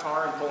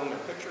Gravatar and pull in their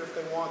picture if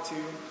they want to,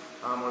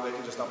 or they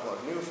can just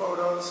upload new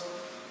photos.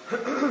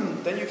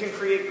 Then you can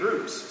create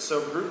groups. So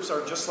groups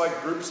are just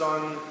like groups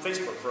on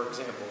Facebook, for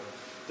example.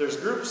 There's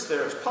groups,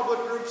 there's public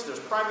groups, there's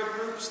private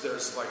groups,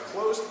 there's like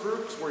closed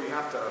groups where you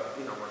have to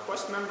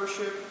request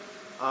membership.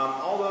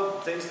 All the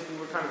things that we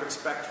would kind of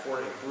expect for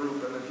a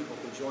group, and then people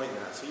can join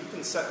that. So you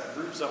can set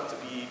groups up to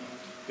be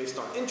based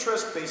on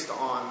interest, based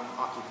on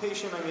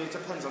occupation. I mean, it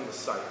depends on the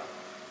site.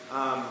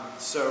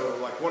 So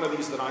like one of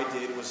these that I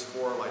did was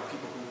for like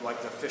people who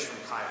like to fish from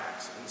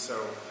kayaks. And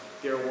so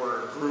there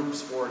were groups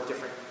for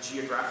different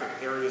geographic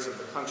areas of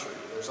the country.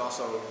 There's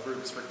also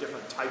groups for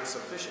different types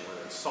of fishing,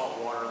 whether it's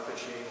saltwater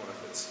fishing, or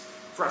if it's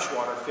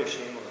freshwater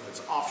fishing, or if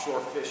it's offshore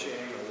fishing,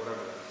 or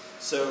whatever.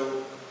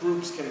 So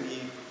groups can be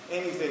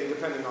anything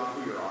depending on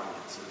who your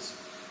audience is.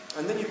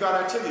 And then you've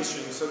got activity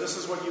streams. So this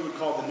is what you would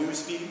call the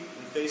news feed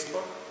in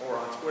Facebook or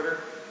on Twitter.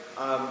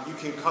 You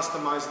can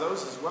customize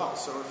those as well.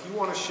 So if you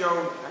want to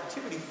show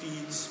activity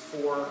feeds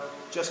for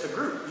just a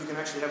group, you can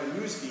actually have a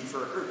news feed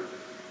for a group.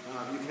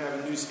 You can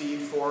have a news feed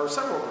for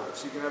several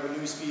groups. You can have a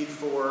news feed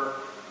for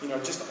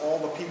just all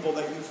the people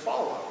that you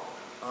follow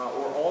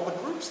or all the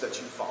groups that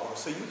you follow.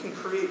 So you can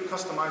create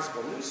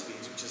customizable news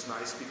feeds, which is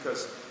nice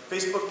because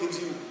Facebook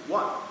gives you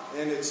one,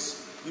 and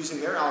it's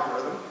using their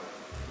algorithm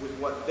with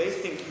what they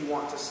think you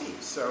want to see.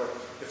 So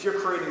if you're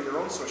creating your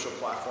own social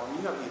platform,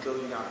 you have the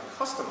ability now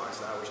to customize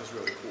that, which is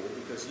really cool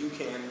because you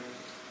can,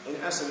 in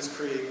essence,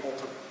 create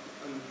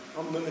an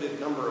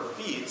unlimited number of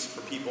feeds for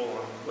people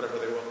on whatever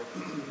they will,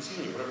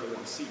 whatever they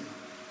want to see.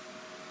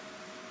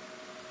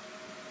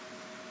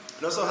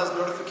 It also has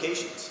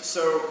notifications.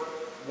 So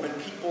when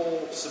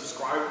people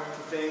subscribe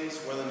to things,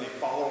 whether they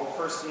follow a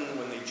person,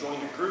 when they join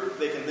a group,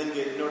 they can then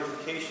get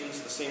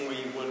notifications the same way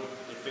you would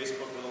in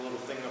Facebook with a little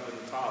thing up in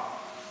the top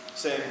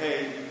saying,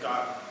 hey, you've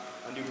got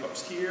a new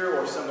post here,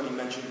 or somebody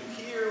mentioned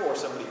you here, or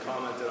somebody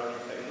commented on your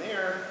thing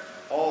there.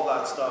 All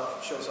that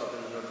stuff shows up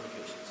in the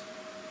notifications.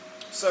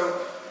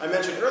 So I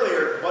mentioned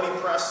earlier,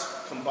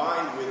 BuddyPress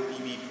combined with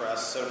BBPress.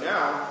 So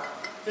now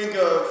think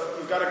of,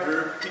 you've got a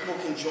group, people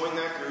can join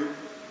that group,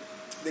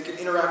 they can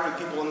interact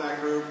with people in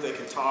that group, they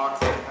can talk,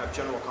 they can have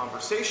general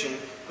conversation,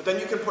 but then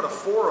you can put a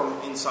forum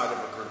inside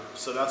of a group.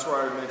 So that's where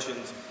I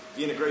mentioned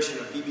the integration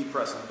of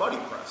BBPress and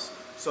BuddyPress.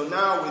 So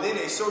now within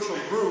a social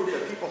group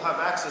that people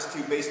have access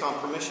to based on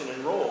permission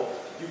and role,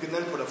 you can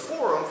then put a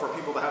forum for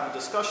people to have a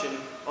discussion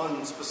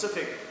on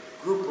specific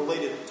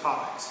group-related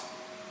topics.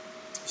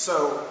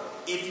 So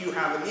if you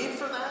have a need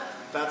for that,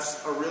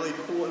 that's a really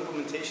cool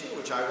implementation,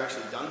 which I've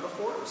actually done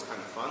before. It was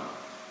kind of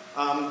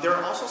fun. There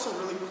are also some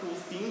really cool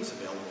themes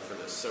available for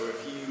this. So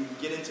if you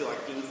get into like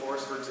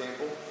ThemeForest, for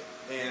example,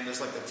 and there's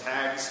like the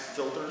tags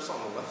filters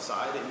on the left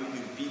side, and you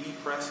do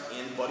BBPress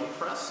and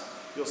BuddyPress,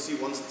 you'll see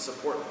ones that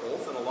support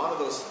both, and a lot of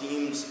those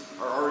themes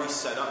are already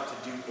set up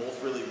to do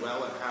both really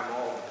well and have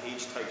all of the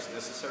page types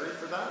necessary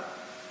for that.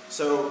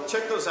 So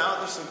check those out.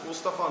 There's some cool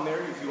stuff on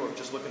there if you are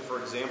just looking for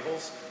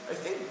examples. I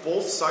think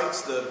both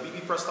sites, the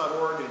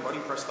bbpress.org and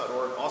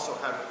buddypress.org, also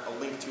have a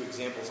link to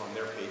examples on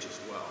their page as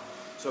well.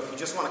 So if you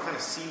just want to kind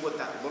of see what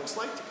that looks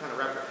like to kind of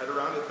wrap your head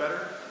around it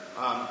better,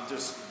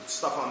 there's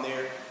stuff on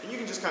there. And you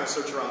can just kind of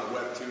search around the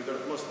web too.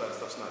 Most of that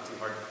stuff's not too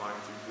hard to find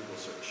through Google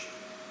search.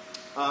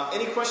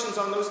 Any questions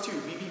on those two?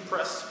 BB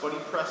Press, Buddy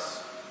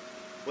Press,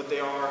 what they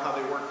are, how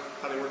they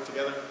work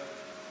together?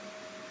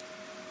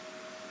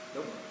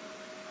 Nope.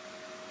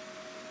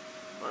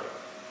 All right.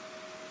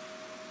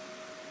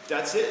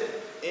 That's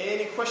it.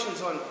 Any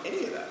questions on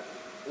any of that?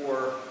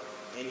 Or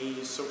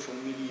any social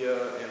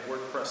media and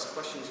WordPress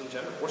questions in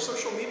general? Or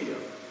social media?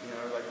 You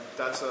know, like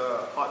that's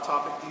a hot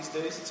topic these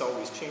days. It's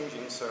always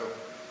changing. So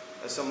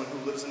as someone who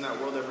lives in that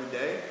world every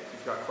day, if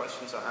you've got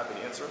questions, I'm happy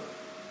to answer them.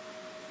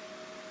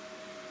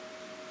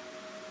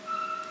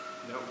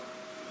 No?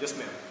 Yes,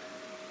 ma'am.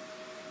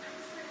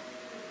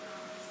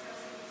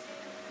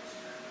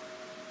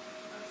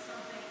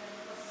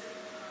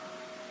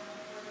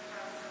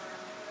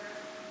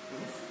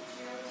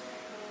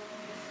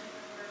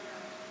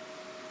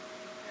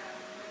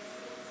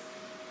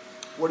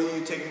 What are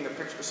you taking the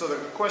picture? So the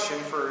question,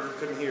 for if you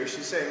couldn't hear,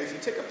 she's saying if you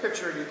take a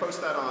picture and you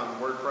post that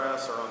on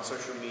WordPress or on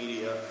social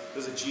media,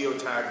 does it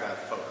geotag that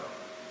photo?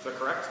 Is that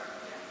correct?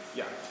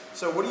 Yes. Yeah.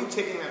 So what are you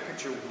taking that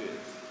picture with?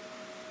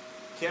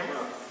 Camera?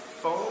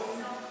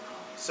 Phone?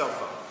 Cell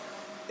phone.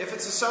 If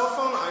it's a cell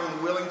phone,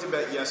 I'm willing to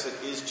bet yes, it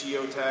is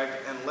geotagged,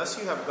 unless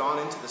you have gone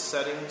into the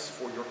settings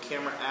for your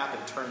camera app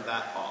and turned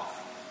that off.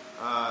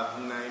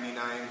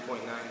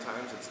 99.9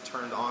 times it's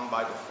turned on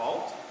by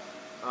default.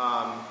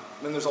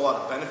 Then there's a lot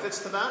of benefits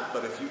to that,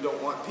 but if you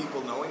don't want people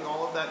knowing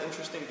all of that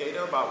interesting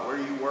data about where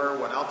you were,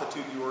 what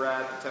altitude you were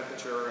at, the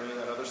temperature, or any of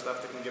that other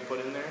stuff that can get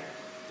put in there,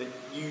 then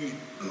you,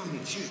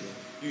 excuse me,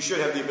 you should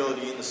have the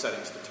ability in the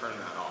settings to turn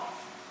that off.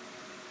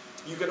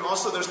 You can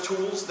also, there's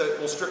tools that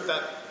will strip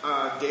that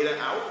data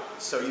out,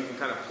 so you can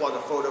kind of plug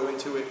a photo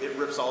into it, it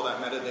rips all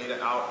that metadata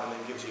out and then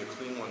gives you a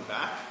clean one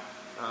back.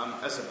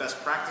 As a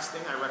best practice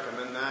thing, I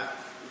recommend that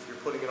if you're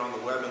putting it on the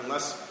web,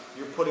 unless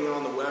you're putting it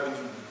on the web and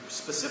you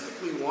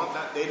specifically want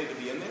that data to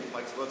be in there.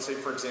 Like, let's say,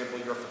 for example,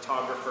 you're a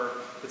photographer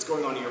that's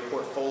going onto your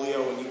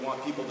portfolio and you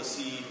want people to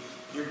see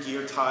your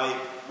gear type,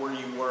 where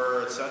you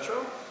were, etc.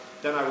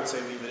 Then I would say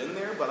leave it in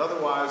there. But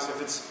otherwise,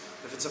 if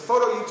it's a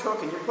photo you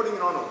took and you're putting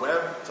it on a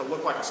web to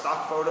look like a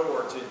stock photo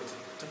or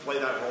to play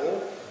that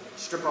role,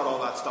 strip out all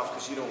that stuff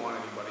because you don't want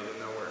anybody to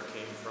know where it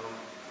came from.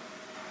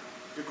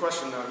 Good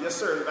question, though. Yes,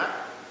 sir, in the back.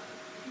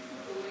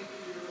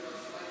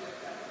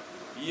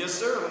 Yes,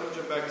 sir. Let me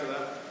jump back to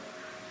that.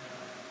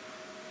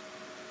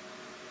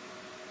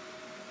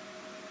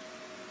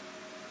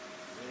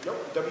 There you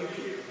go.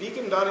 WP.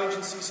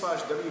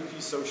 Beacon.agency/WP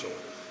social.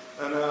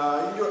 And you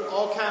can do it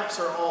all caps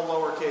or all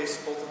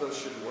lowercase. Both of those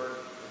should work.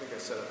 I think I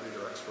set up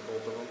redirects for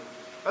both of them.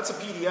 That's a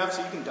PDF,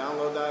 so you can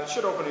download that. It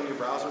should open in your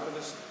browser, but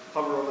just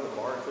hover over the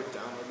bar and click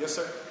download. Yes,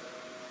 sir?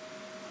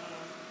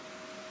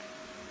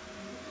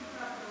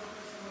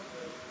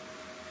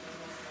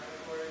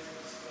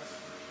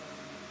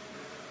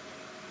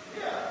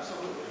 Yeah,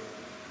 absolutely.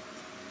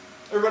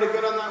 Everybody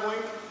good on that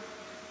link?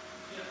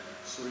 Yeah.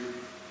 Sweet.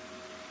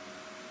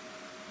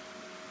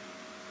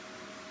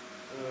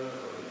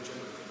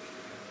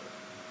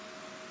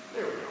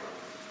 There we go.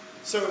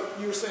 So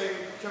you were saying,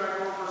 can I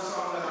go over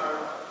some that are...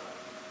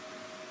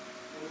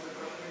 What was the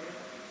question again?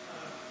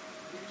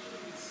 Which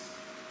of these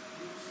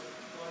groups of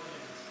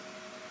plugins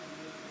do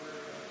you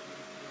worry about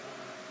GDPR?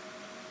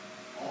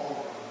 All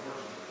of them,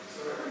 unfortunately. So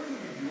everything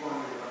you do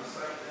on your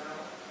website now,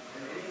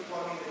 and any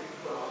plugin that you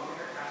put on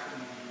there has to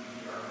be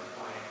GDPR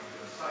compliant.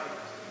 The site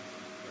has to be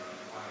GDPR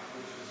compliant,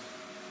 which is,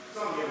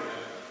 it's on the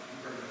internet. You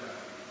bring it back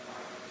to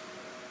compliant.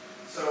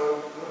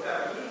 So what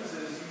that means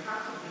is you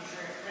have to be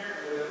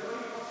transparent with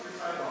everybody else your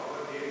site about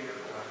what data you're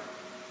collecting.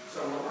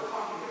 So when we're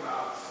talking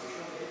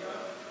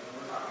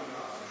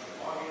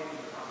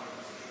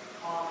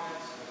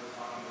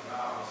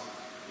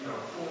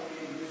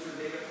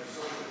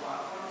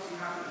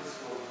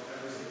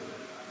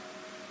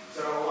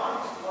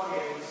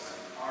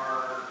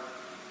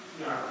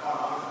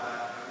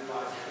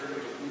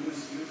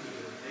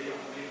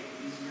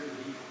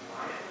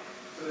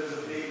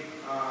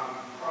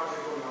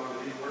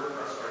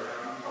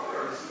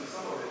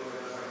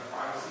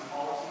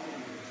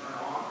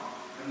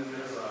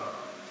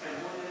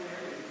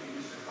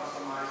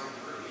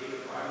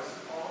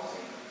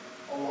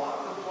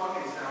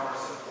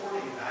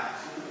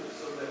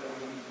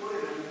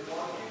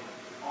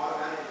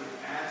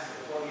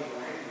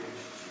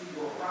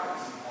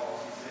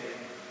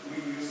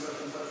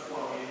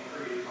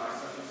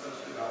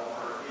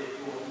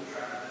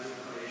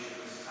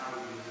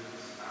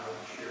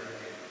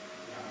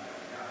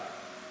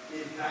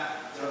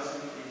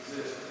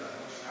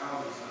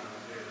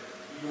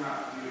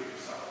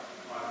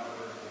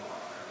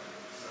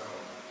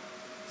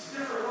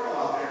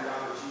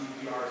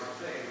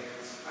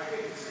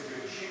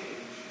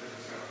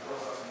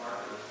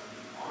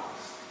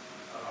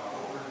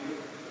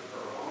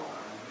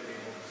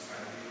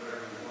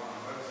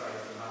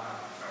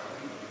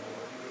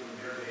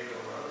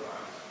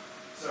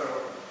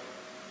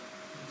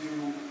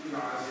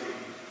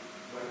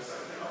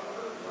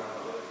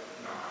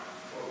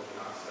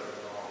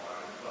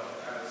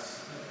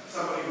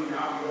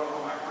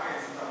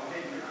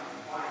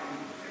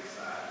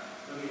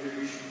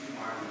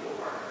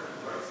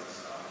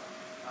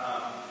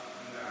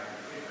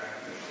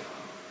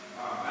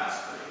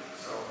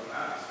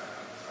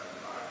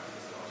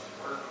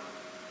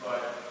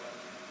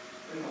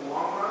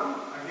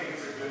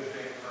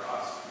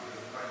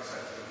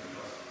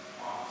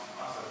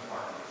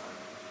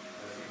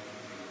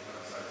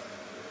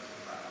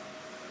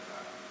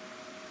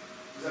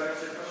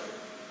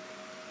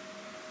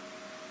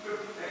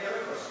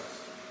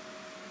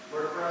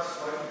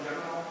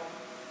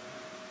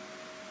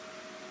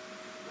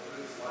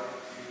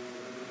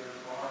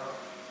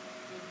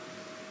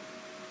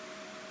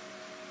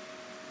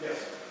Yes.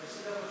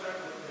 Just to double check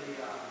with the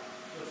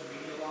social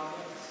media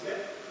logins. Yeah.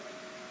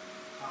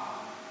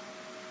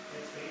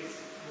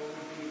 What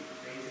would be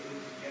basically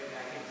to get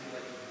back into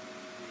like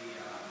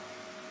the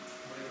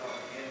what do you call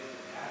it again, the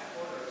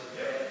dashboard, or to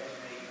get to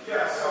make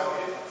Yeah, so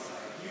if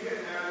website? you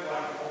can add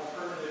like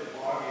alternative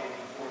login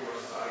for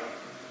your site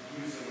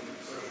using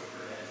social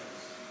credentials.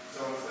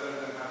 So instead of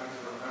them having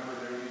to remember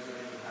their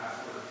username and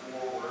password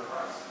for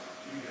WordPress,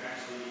 you can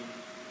actually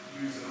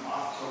use an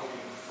auth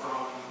token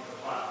from the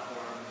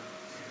platform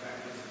to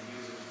connect into the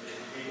user's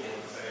table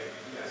and say,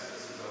 yes,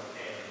 this is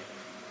okay,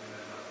 and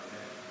then let them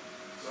in.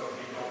 So if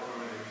you don't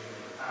remember their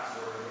username and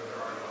password, but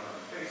they're already on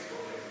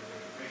Facebook, they can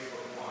take the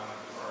Facebook one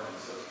that's already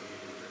associated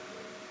with your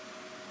page.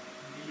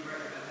 Do you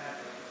recommend that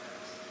for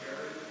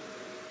security? Or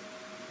do you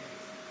think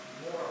it's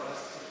more or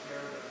less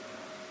secure than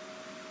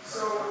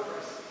So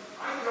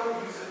I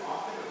don't use it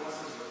often unless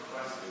it's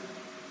requested.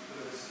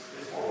 Because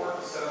it's more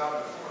work to set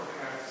up, it's more thing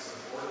I have to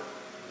support.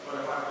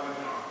 But if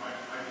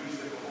I've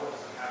used it before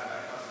because I've had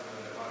that customer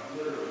that like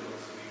literally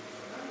once a week.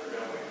 So I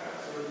forgot my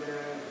password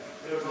again.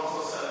 It was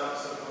also set up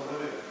so to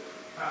limit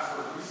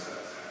password reset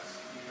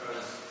attempts.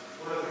 Because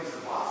one of the things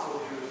that bots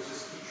will do is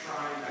just keep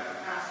trying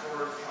bad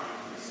passwords, trying to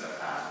reset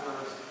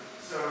passwords.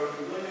 So if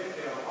you limit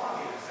failed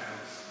login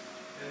attempts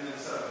and then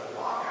set up a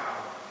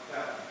lockout,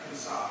 that can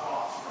stop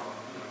bots from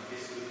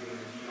basically doing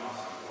a DDoS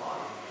on the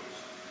login page.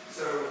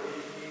 So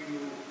if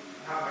you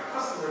have a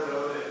customer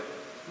though that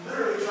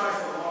literally tries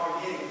to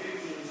log in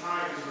 15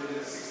 times within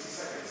a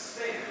 60-second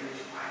span,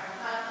 which I have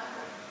had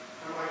happen.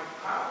 I'm like,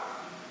 how?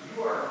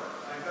 You are,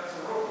 like, that's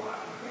a robot.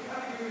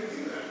 How do you even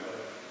do that? But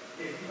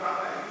if you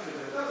got that user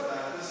that does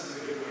that, this is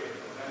a good way to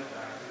prevent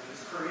that. If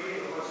it's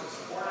creating a bunch of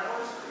support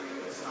hours for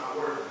you, it's not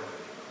worth it.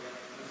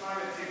 The time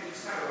it takes,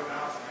 it's kind of a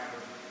balancing act.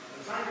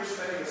 The time you're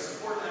spending to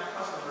support that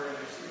customer and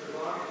their stupid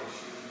login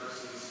issues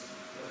versus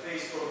the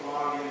Facebook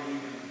login, you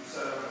can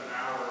set up an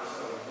hour or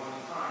so one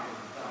time and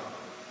you're done.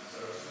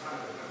 So it's kind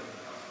of dependent on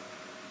the customer.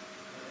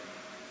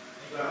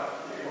 Well,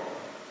 there you go.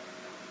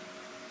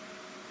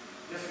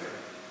 Yes, ma'am.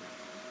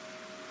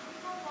 I'm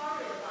not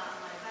worried about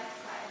my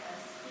website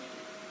speed.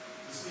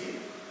 The speed?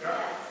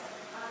 Yes.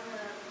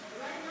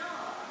 Right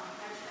now,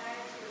 I try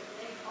to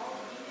make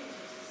all the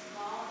images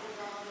small,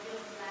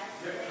 use less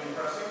Yeah, space.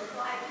 compressing. So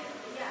I did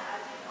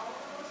all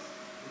those,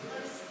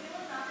 but it's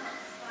still not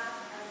as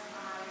fast as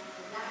I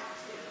would like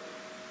to.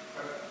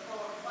 Okay.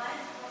 For one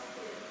is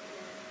posted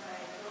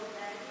by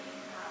GoDaddy,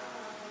 the other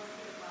one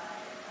posted by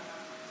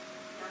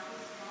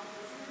Yahoo Small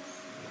Business.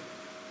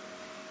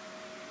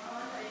 I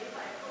wonder if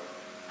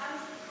I'm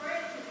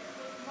afraid to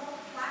put more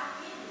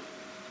plug-in,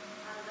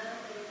 and then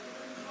they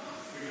couldn't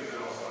post. Because it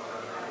also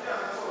has her. Yeah,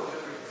 that's a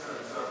legitimate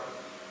concern. So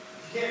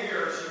if you can't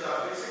hear her, she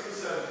basically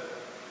said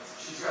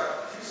she's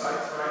got two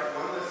sites, right?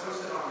 One that's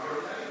hosted on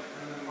GoDaddy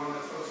and then one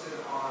that's hosted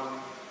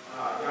on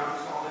Yahoo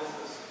Small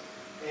Business.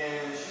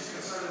 And she's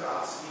concerned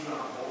about speed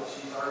on both.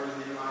 She's already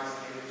minimized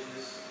the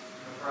images,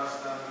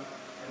 compressed them,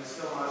 and it's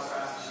still not as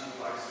fast as she would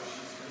like. So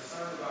she's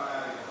concerned about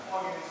adding more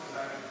plugins because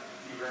that could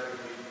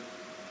theoretically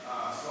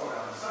slow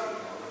down the site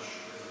more, which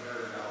is a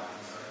very valid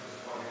concern because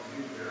plugins do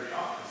very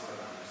often slow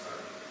down the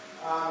site.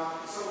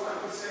 So what I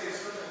would say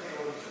is first I take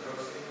a look at your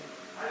hosting.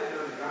 I didn't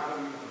know that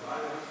Yahoo even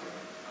provided hosting.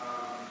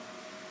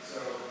 So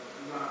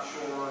I'm not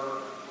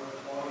sure what the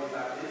quality of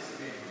that is.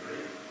 It may be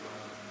great.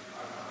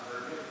 I've not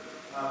heard of it.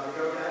 The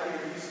GoDaddy,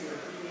 are you using a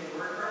premium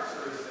WordPress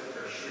or is it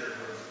their shared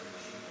hosting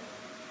machine?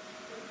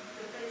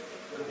 The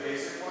basic. The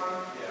basic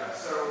one? Yeah.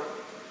 So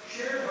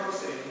shared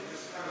hosting,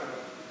 just kind of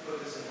put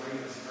this in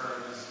layman's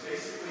terms, is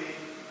basically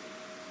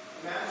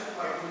imagine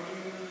like when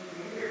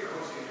you pay for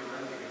hosting, you're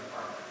renting an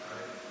apartment,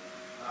 right?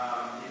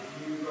 If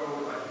you go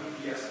with like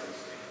VPS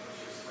hosting, which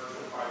is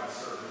virtual private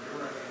server,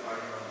 you're renting like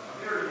a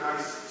very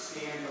nice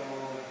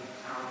standalone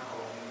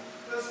townhome.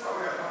 That's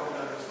probably got a couple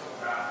bedrooms,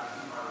 couple bathrooms,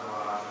 two car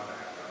garage, and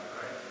back of it,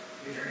 right?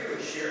 If you're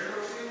doing shared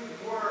hosting,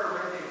 you are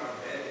renting a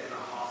bed in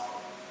a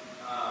hostel.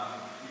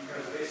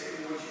 Because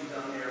basically what you've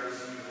done there is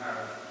you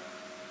have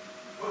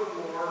put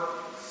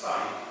your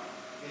site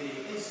in an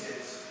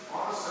instance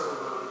on a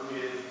server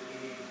with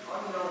an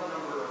unknown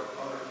number of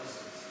other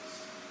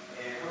instances.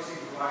 And hosting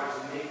providers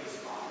make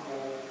this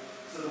possible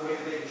so the way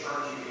that they can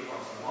charge you $8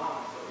 a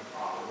month to be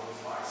profitable is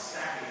by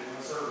stacking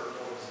one server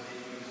full of as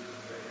many users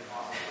as they can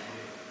possibly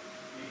do.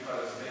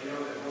 Because they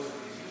know that most of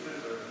these users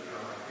are,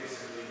 like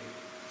basically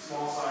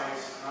small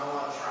sites, not a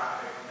lot of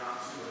traffic,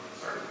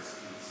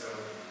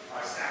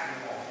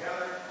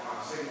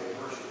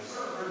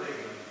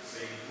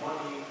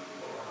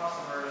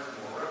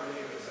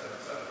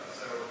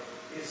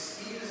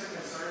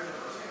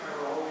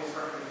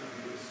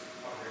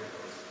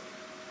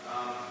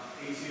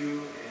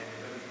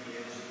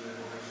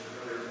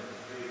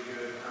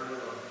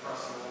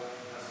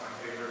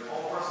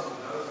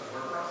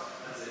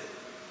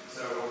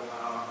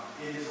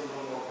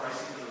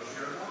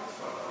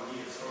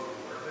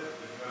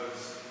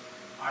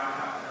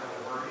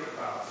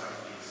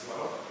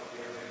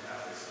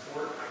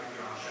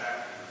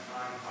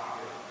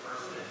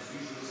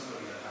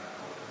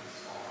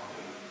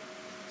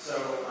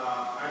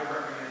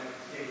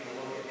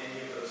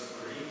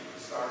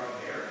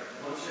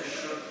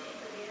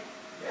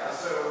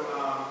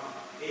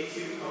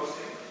 A2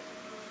 hosting.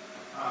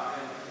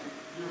 And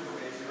you're from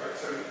A2, right?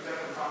 So you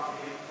definitely talk to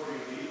him before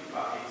you leave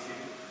about A2.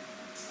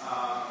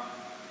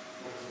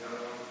 What was the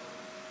other one?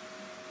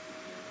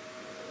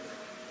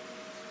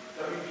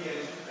 WP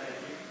Engine,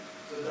 thank you.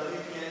 So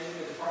WP Engine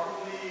is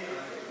probably,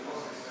 I think, the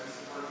most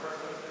expensive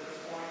WordPress host at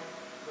this point,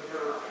 but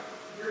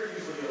they're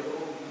usually a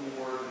little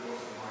more than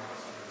most of my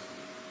customers do.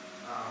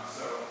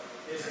 So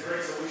it's a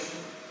great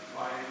solution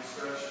by any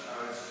stretch.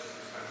 It's just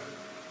expensive.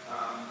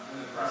 And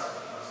then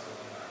Pressa, that's the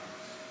one that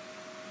happens.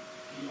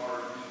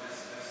 PRESSAD.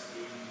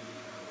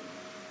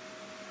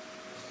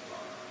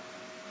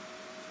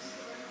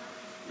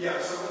 Yeah,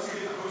 so once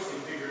you get the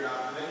hosting figured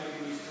out, then you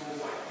can use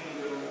tools like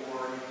Kingdom,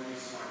 or you can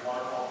use like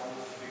waterfall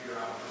tools to figure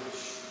out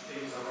which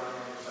things are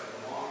running on your site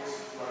the longest,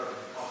 what are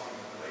causing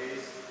the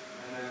delays.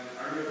 And then,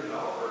 are you a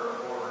developer,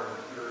 or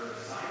you're a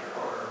designer,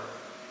 or?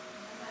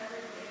 I'm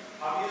everything.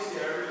 Obviously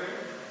everything,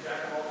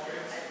 jack of all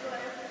trades. I do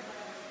everything.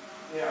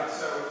 Yeah,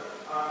 so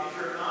if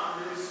you're not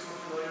really super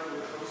familiar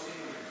with hosting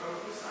and the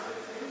coding side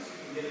of things, you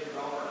can get a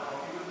developer to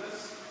help you with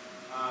this.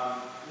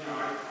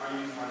 I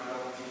use my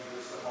development team for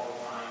this stuff all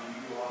the time. We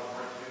do a lot of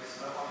break-fix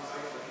stuff on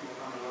sites where people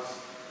come to us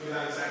with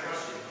that exact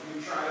question. We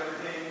tried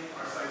everything,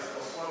 our site's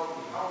still slow, can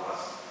you help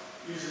us?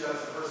 Usually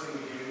that's the first thing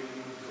we do.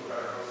 We move to a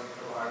better hosting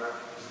provider.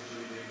 Because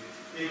usually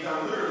they've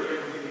done literally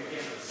everything they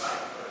can to the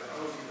site, but if the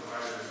hosting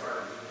provider is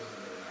garbage, it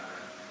doesn't really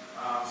matter.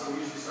 So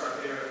we usually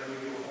start there, and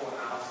we do a full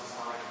analysis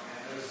on it.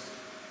 And there's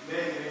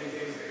many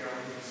things that go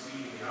into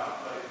speeding it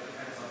up, but it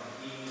depends on the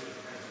theme, it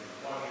depends on the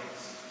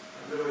plugins.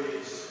 And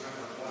really, it just depends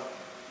on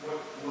what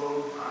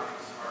load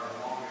times are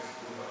the longest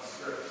for what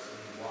scripts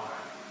and why.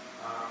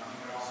 You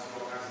can also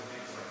do all kinds of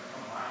things like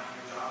combining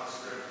your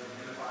JavaScript and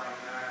unifying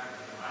that, and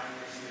combining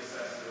your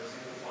CSS to a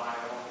single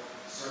file,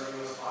 serving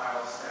those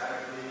files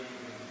statically. You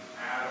can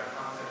add a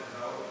content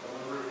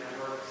delivery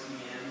network,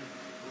 CDN,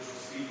 which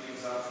will speed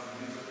things up from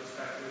the user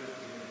perspective.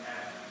 You can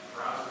add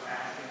browser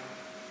caching.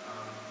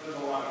 There's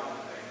a lot of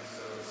different things,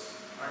 so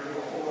I can do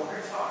a whole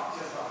other talk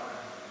just on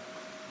that.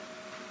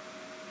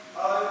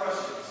 Other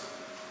questions?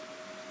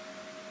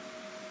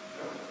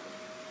 No?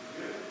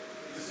 Good.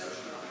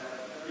 Discussion on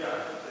that. Yeah.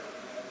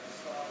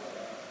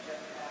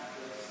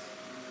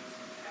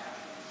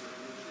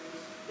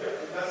 Yeah,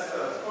 that's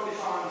the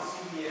Photon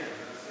CDN.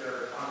 That's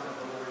their content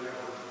delivery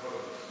network for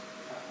photos.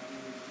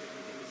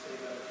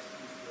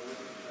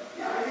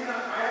 Yeah,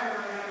 I haven't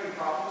really had any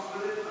problems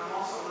with it. I'm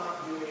also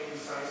not doing any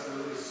sites that are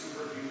really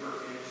super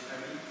duper image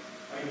heavy.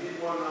 I did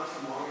one not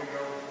too long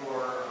ago for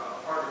a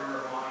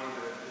partner of mine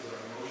that is a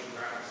motion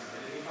graphics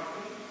and editing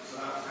company. So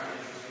that was kind of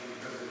interesting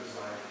because it was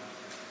like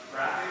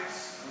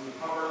graphics. When we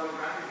hover on the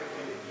graphic, it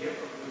played a GIF.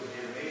 It was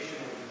an animation.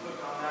 When we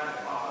clicked on that,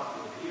 it popped up to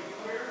a video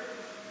player.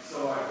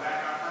 So I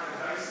back out kind of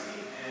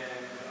dicey,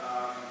 and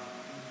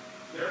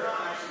they're not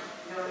actually,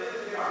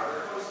 they are.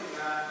 They're posting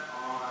that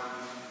on,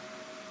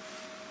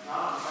 not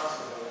on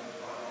Trustable,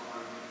 but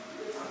on,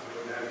 it's on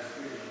GoDaddy's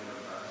creating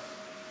WordPress.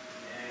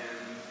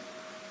 And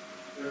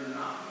they're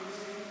not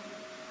using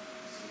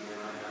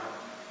CDN right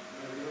now.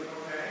 They're doing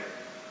okay.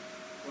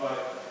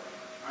 But,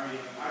 I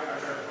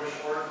tried to push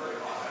for it, but it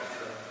costs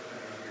extra,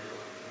 depending on who you're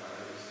looking for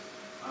that is.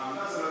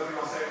 That's another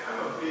thing I'll say. I'm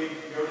a big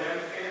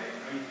GoDaddy fan.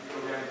 I use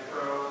GoDaddy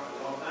Pro.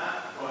 I love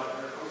that, but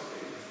their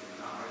hosting is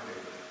not my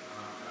favorite.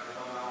 And I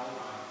tell them that all the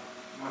time.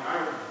 I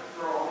would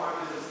throw all my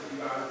business to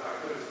you guys if I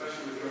could,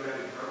 especially with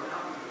GoDaddy Pro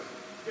now, because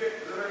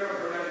does everybody know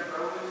what GoDaddy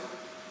Pro is?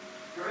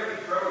 GoDaddy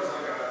Pro is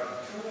like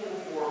a tool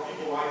for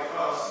people like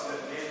us that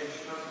manage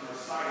customer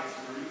sites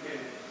where you can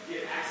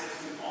get access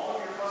to all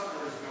of your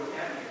customers'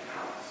 GoDaddy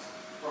accounts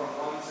from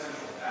one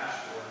central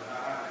dashboard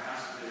without having to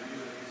ask their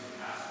users and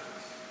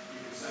passwords.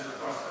 You can send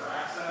requests for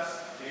access,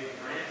 they can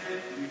grant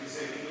it, you can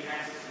say, give me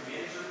access to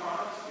manage your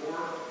products, or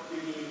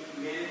give me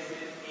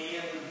management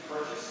and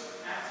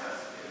purchase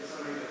access, if it's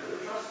somebody that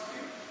really trusts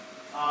you.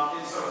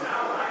 And so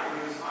now what I can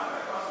do is I've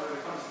got a customer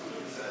that comes to me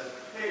and says,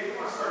 hey, we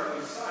want to start a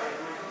new site.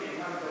 I'm like, okay, you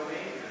have a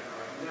domain yet? They're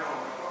like, no.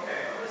 I'm like, okay,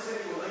 I'm going to send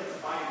you a link to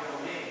buy a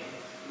domain.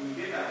 When you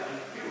get that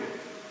link, do it.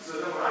 So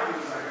then what I do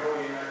is I go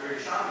in, I create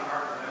a shopping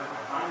cart for them,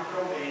 I find a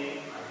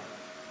domain, I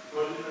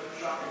put it in the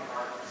shopping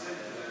cart, I send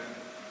it to them,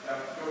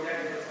 that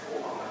GoDaddy gets a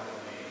hold on that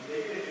domain.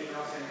 They get an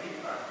email saying, hey,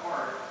 you got a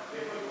cart.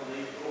 They put the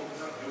link, it opens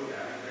up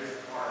GoDaddy, there's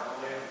the cart. All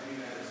they have to do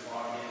then is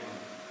log in and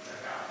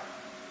check out.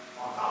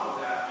 On top of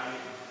that, I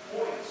need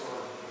points, or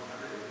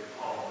whatever they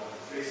call it.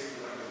 It's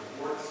basically like a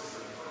reward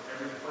system for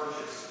every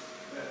purchase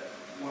that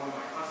one of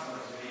my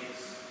customers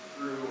makes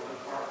through a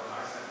cart that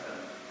I sent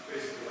them.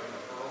 Basically like a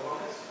referral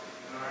bonus.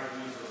 And I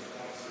use those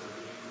points to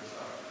redeem for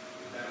stuff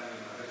with them, and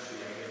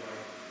eventually I get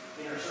like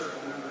inner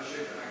circle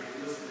membership, and I get